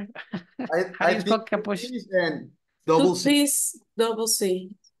either? How do I you spell think 2 cappuccino? P's and double 2 C. P's, double C.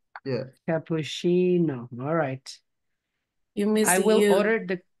 Yeah. Cappuccino. All right. You missed I the will U. order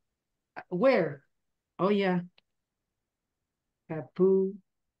the where? Oh yeah. Cappuccino.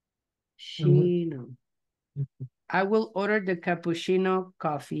 I will order the cappuccino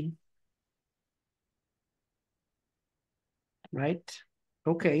coffee. Right?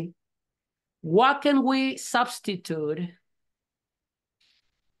 Okay. What can we substitute?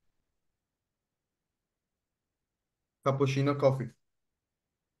 Cappuccino coffee.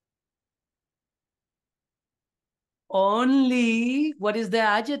 Only, what is the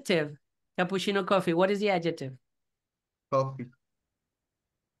adjective? Cappuccino coffee, what is the adjective? Coffee.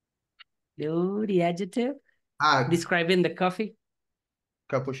 Oh, the adjective? Describing the coffee.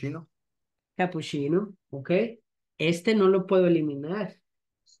 Cappuccino. Cappuccino, ok. Este no lo puedo eliminar.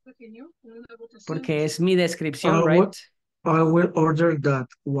 Porque es mi descripción, right? I will order that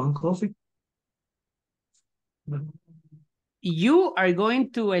one coffee. You are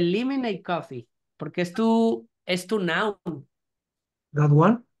going to eliminate coffee. Porque es tu noun. That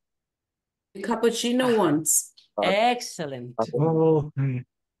one? Cappuccino ones. Excellent. Okay.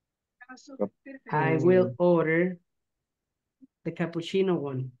 I will order the cappuccino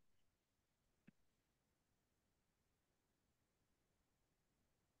one.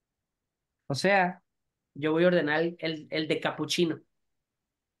 O sea, yo voy a ordenar el de cappuccino.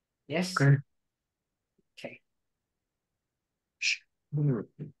 Yes? Okay. Okay.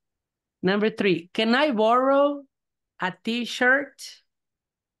 Number 3, can I borrow a t-shirt?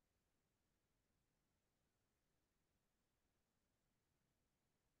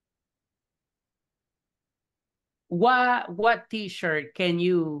 What t-shirt can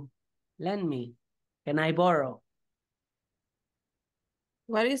you lend me? Can I borrow?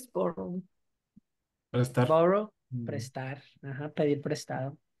 What is borrow? Prestar. Borrow, prestar. Ajá, pedir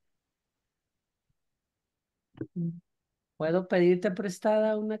prestado. ¿Puedo pedirte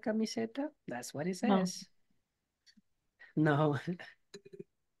prestada una camiseta? That's what it says. No.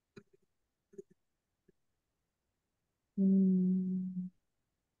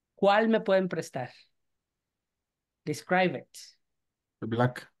 ¿Cuál me pueden prestar? Describe it. The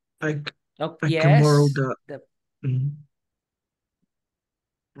black. I Yes. can borrow that.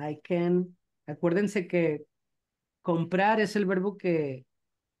 I can. Acuérdense que comprar es el verbo que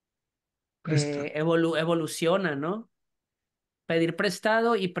evoluciona, ¿no? Pedir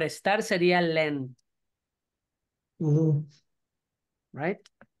prestado y prestar sería lend. Right?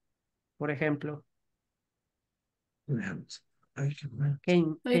 Por ejemplo. Can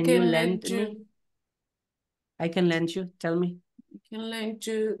you lend me? I can lend you. Tell me. I can lend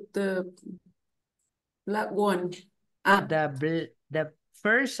you the black one. The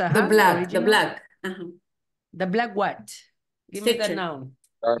first, the black, original. the black. The black what? Give me the noun.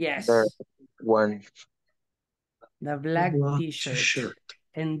 Yes. The one. The black t-shirt.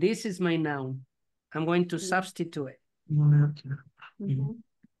 And this is my noun. I'm going to substitute it.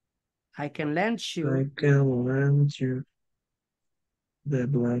 I can lend you. I can lend you the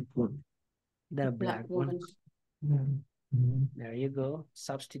black one. The black one. There you go.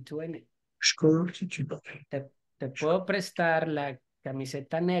 Substituting it. Te puedo prestar la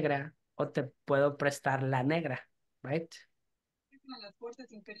camiseta negra o te puedo prestar la negra, right?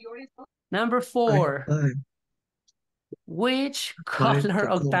 Number 4. Which color,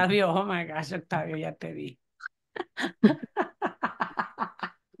 Octavio? Oh my gosh, Octavio, ya te vi.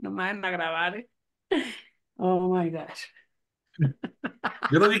 No me van a grabar, ¿eh? Oh my gosh.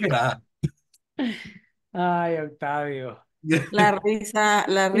 Yo no dije nada. Ay, Octavio. La risa,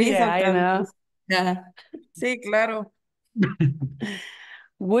 Yeah, I Octavio. know. Ya. Sí, claro.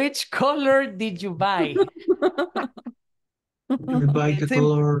 Which color did you buy? You buy the It's in,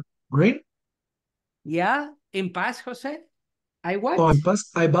 color green? yeah, in paz, Jose. I Oh, what? in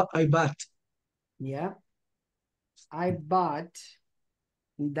past, I bought. Yeah. I bought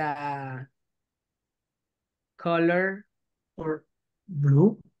the color, Or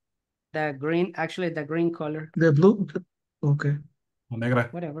blue? the green, actually the green color, The blue? Okay, O negra.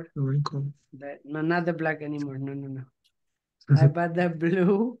 whatever. the green color. No, not the black anymore. No, no, no. I bought the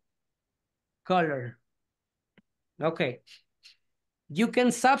blue color. Okay. You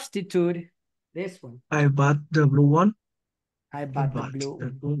can substitute this one. I bought the blue one. I I bought the bought blue the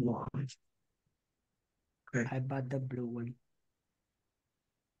one. blue one. Okay. I bought the blue one.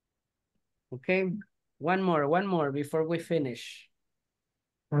 Okay. One more before we finish.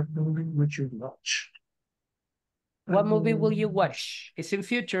 What movie would you watch? What movie will you watch? It's in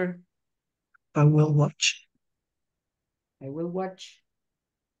future. I will watch. I will watch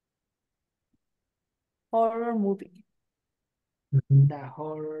horror movie. The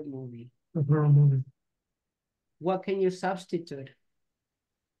horror movie. The horror movie. What can you substitute?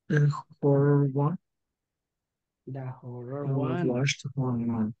 The horror one. The horror I will one. watch the horror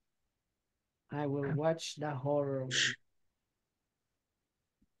one. I will watch the horror one.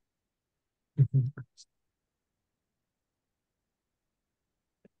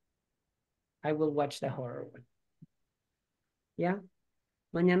 I will watch the horror one. ¿Ya?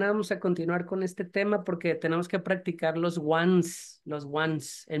 Mañana vamos a continuar con este tema porque tenemos que practicar los ones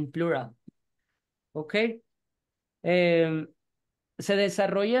en plural. ¿Ok? Se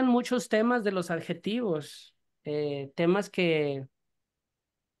desarrollan muchos temas de los adjetivos, temas que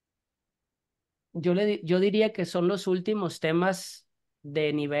yo diría que son los últimos temas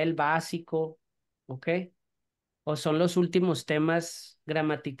de nivel básico, ¿ok? O son los últimos temas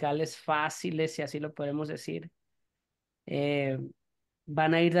gramaticales fáciles, si así lo podemos decir.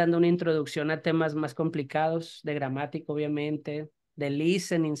 Van a ir dando una introducción a temas más complicados, de gramática, obviamente, de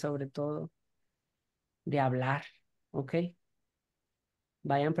listening sobre todo, de hablar, ¿ok?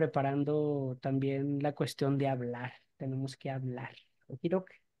 Vayan preparando también la cuestión de hablar. Tenemos que hablar.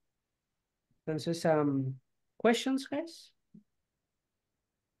 Okidoki. Entonces, questions, guys?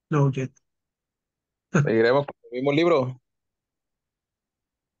 No yet. Seguiremos con el mismo libro.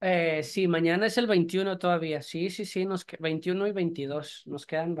 Sí, mañana es el 21 todavía. Sí, sí, sí, 21 y 22. Nos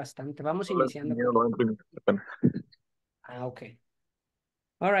quedan bastante. Vamos No lo he iniciando imprimido, con... no lo he imprimido. Qué pena. Ah, ok.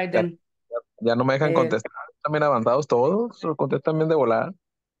 All right, Ya, then. ya no me dejan Eh, contestar. Están bien avanzados todos. O contestan bien de volar.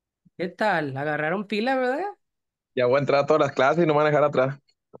 ¿Qué tal? ¿Agarraron pila, verdad? Ya voy a entrar a todas las clases y no me van a dejar atrás.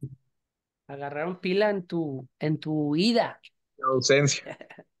 Agarraron pila en tu ida. La ausencia.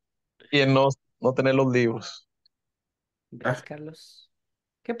 Y en no tener los libros. ¿Ves, Carlos?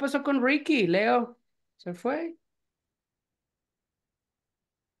 ¿Qué pasó con Ricky, Leo? ¿Se fue?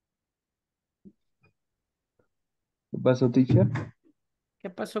 ¿Qué pasó, teacher? ¿Qué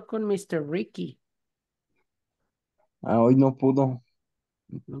pasó con Mr. Ricky? Hoy no pudo.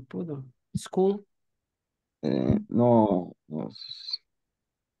 No pudo. School. No,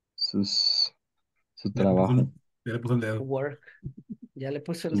 su Ya le puso, trabajo, ya le puso el dedo. Work. Ya le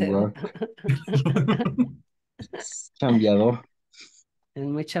puso el su dedo. work. Es chambeador. Es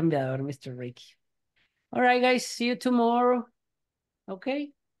muy chambeador, Mr. Ricky. All right, guys. See you tomorrow.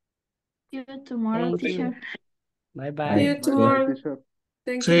 Okay. See you tomorrow, Thank teacher. you. Bye Bye. See bye. you Bye bye, tomorrow. teacher.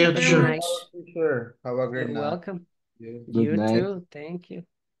 Thank See you you, very teacher. much. Sure. Have a great You're night. welcome. Yes. Good You night. too. Thank you.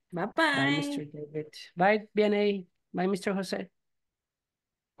 Bye, Bye-bye. Mr. David. Bye, BNA. Bye, Mr. Jose.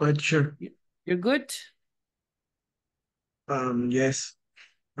 Bye, teacher. You're good? Yes.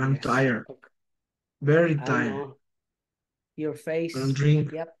 I'm Yes. tired. Okay. Very I tired. know. Your face. And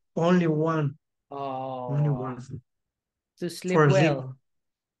drink Yep. only one. Only Oh, one. to sleep For sleep. well.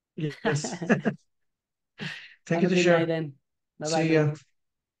 Yes. Thank Have you, a good night teacher. then. Bye-bye, See man. ya.